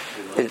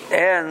 It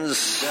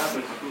ends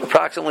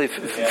approximately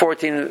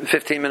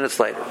 15 minutes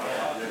later,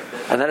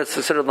 and then it's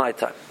considered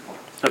nighttime.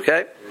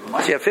 Okay,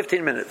 so you have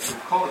 15 minutes.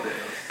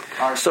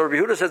 So Rabbi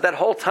Yehuda says that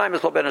whole time is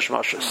called Ben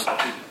Hashmoshes.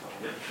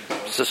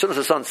 So as soon as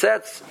the sun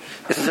sets,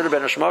 it's considered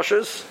Ben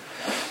Hashmoshes,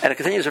 and it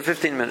continues for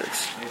 15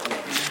 minutes.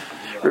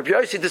 Rabbi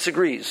Yossi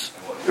disagrees.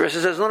 Rabbi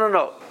Yossi says,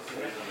 no.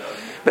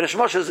 Ben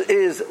Hashmoshes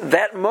is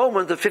that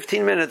moment of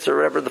 15 minutes, or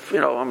whatever.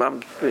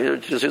 I'm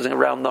just using a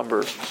round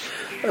number.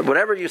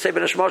 Whatever you say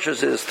Ben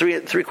Hashmoshes is,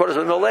 three quarters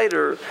of a mil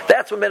later,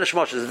 that's when Ben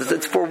Hashmoshes is.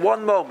 It's for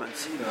one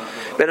moment.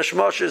 Ben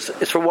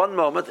Hashmoshes is for one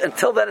moment.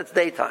 Until then, it's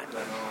daytime.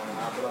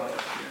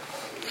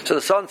 So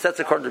the sun sets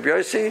according to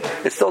Rabbi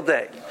Yossi, it's still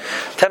day.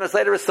 10 minutes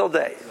later, it's still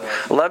day.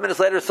 11 minutes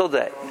later, it's still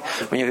day.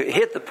 When you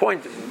hit the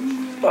point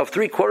of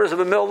 3 quarters of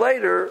a mil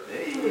later,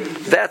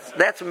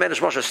 that's when Ben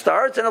Hashmoshes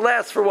starts, and it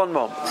lasts for one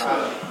moment.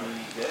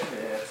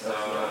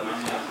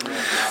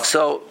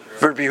 So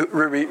Rabbi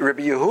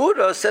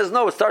Yehuda says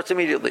no, it starts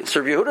immediately.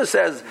 So Rabbi Yehuda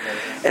says,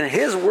 in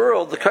his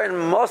world, the kohen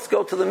must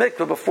go to the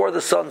mikveh before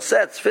the sun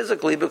sets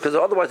physically, because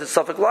otherwise it's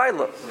Safek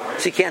Laila.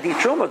 So he can't eat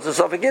Truma, it's a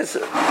Safek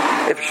Yisr.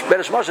 If Ben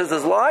Hashmoshes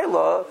is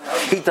Laila,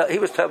 he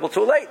was table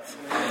too late.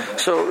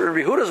 So in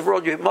Rabbi Yehuda's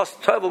world, you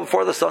must table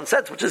before the sun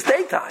sets, which is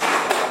daytime.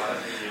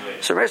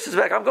 So Ramesh says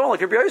back, I'm going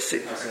like Rabbi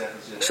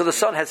Yossi. So the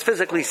sun has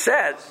physically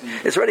set,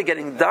 it's already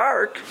getting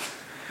dark,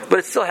 but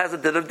it still has a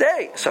din of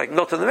day, so I can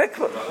go to the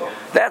mikveh.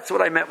 That's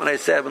what I meant when I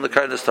said when the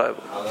kohen is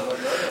table.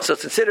 So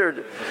it's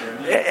considered,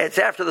 it's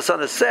after the sun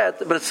is set,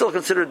 but it's still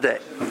considered day.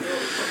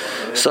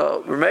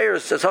 So Rameir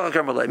says,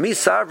 "Mi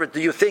savrit,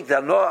 do you think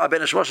that no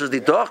Ben Hashmoshes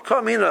the doch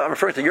coming? I'm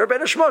referring to your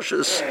Ben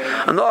Hashmoshes.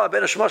 No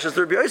Ben Hashmoshes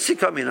the Rabbi Yossi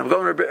coming. I'm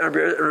going Rabbi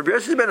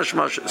Yossi Ben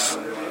Hashmoshes.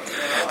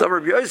 The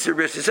Rabbi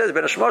Yossi says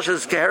Ben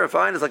Hashmoshes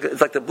keherifine is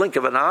like the blink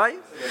of an eye.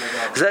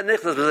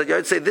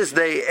 I'd say this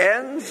day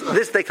ends,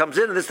 this day comes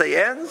in, and this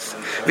day ends.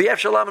 V'yef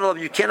shalom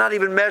and you cannot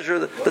even measure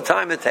the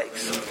time it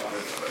takes."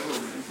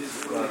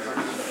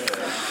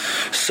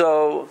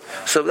 So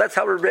that's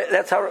how.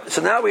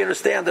 So now we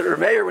understand that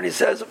Rameir, when he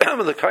says the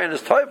kohen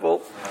is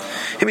toivel,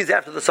 he means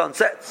after the sun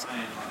sets.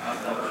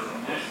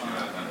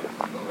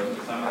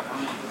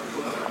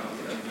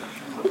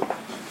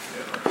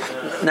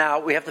 Now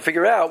we have to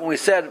figure out when we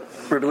said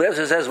Rabbi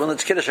Eliezer says when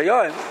it's Kiddush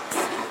Hayom,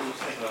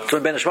 so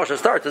when Ben Hashmoshes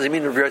starts, does he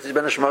mean Rabbi Yossi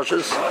Ben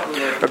Hashmoshes?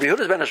 Rabbi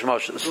Yehuda's Ben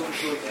Hashmoshes?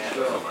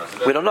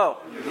 We don't know.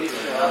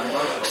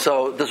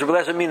 So does Rabbi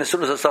Eliezer mean as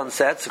soon as the sun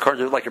sets,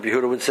 according to like Rabbi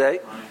Yehuda would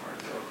say?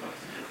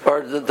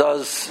 Or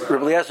does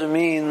Rabbi Eliezer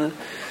mean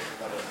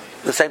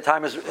the same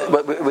time as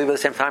the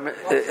same time?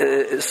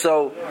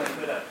 So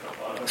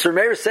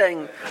Rameir is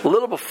saying a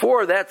little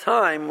before that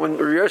time when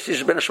Rabbi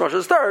Yossi Ben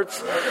Hashmoshes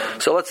starts.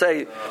 So let's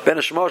say Ben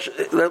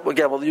Hashmoshes.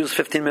 Again, we'll use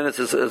 15 minutes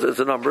as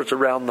a number. It's a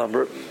round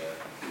number.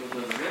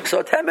 So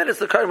at 10 minutes,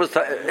 the kohen was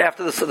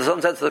after the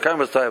sun sets, the kohen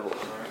was toivel.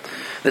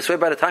 This way,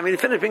 by the time he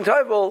finished being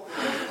toivel,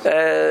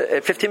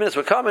 15 minutes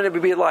would come and it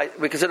would be light.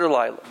 We consider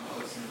Laila.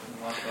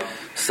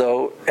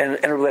 So, and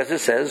Rabbi Eliezer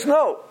says,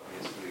 no.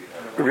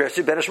 Rabbi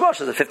Yossi Ben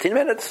Hashmoshes at 15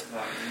 minutes.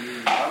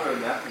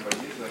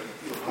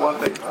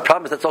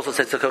 Problem is that's also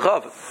said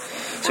Tzakachav.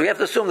 So we have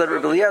to assume that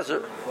Rabbi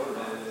Eliezer,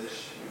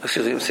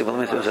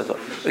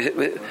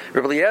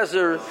 Rabbi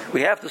Eliezer,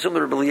 we have to assume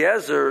that Rabbi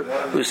Eliezer,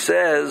 who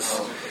says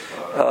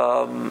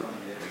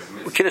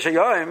Kiddush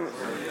Hayom,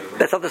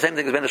 that's not the same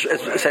thing as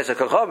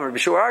Tzakachav. Rabbi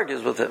Shua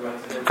argues with him.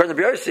 According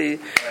to Rabbi Yossi,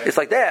 it's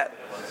like that.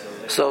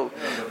 So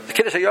the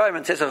Kiddush Hayom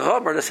and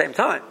Tzakachav are at the same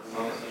time.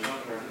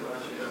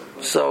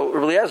 So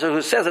Rabbi Eliezer,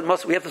 who says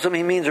we have to assume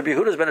he means Rabbi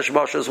Yehuda's Ben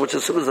Hashmoshes, which is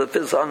as soon as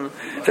the sun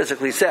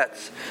physically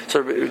sets.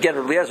 So again,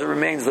 Rabbi Eliezer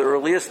remains the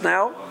earliest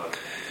now.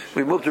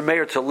 We moved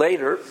Rameir to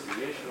later,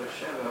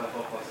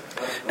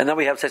 and then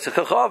we have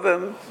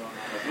Tzakachavim,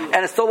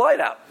 and it's still light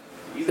out.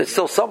 It's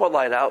still somewhat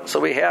light out. So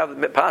we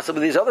have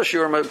possibly these other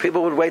shurim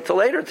people would wait till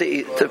later to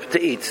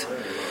eat.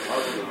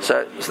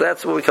 So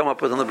that's what we come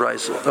up with in the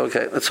Brachos.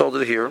 Okay, let's hold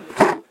it here.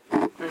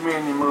 What do you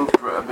mean you moved